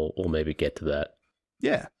want. We'll maybe get to that.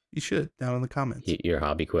 Yeah, you should, down in the comments. Your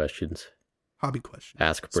hobby questions. Hobby questions.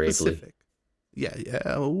 Ask bravely. Specific. Yeah.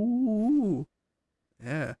 Ooh.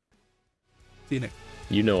 Yeah. See you next.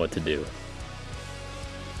 You know what to do.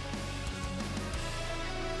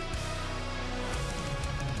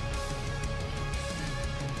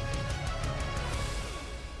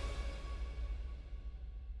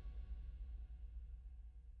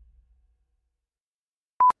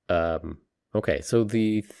 Okay, so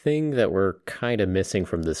the thing that we're kind of missing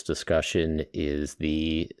from this discussion is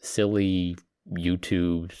the silly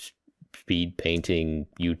YouTube speed painting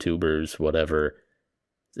YouTubers, whatever.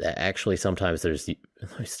 Actually, sometimes there's the...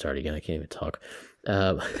 Let me start again. I can't even talk.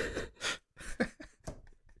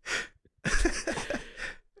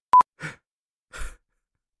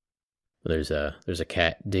 There's a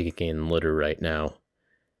cat digging in litter right now,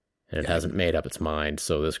 and it hasn't made up its mind,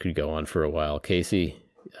 so this could go on for a while. Casey,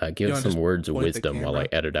 give some words of wisdom while I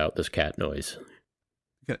edit out this cat noise.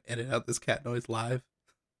 You're going to edit out this cat noise live?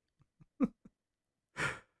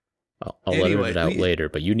 I'll edit it out later,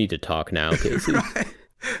 but you need to talk now, Casey. Right.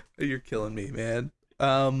 You're killing me, man.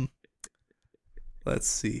 Let's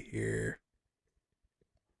see here.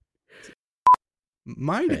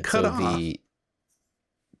 Mine cut off.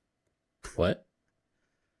 What?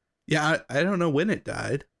 Yeah, I don't know when it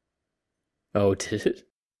died. Oh, did it?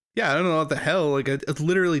 Yeah, I don't know what the hell. Like, I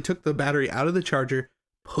literally took the battery out of the charger,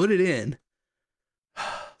 put it in.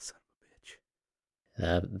 Son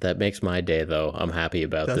of a bitch. That makes my day, though. I'm happy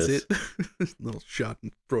about this. Does it? Little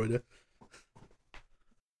schadenfreude.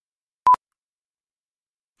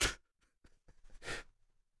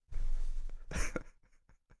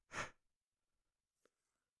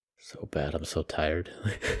 So bad. I'm so tired.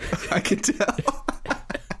 I can tell.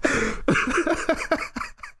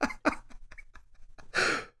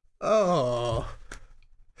 Oh.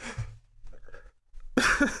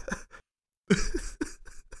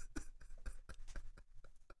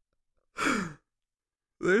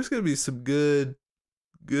 There's going to be some good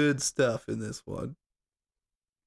stuff in this one.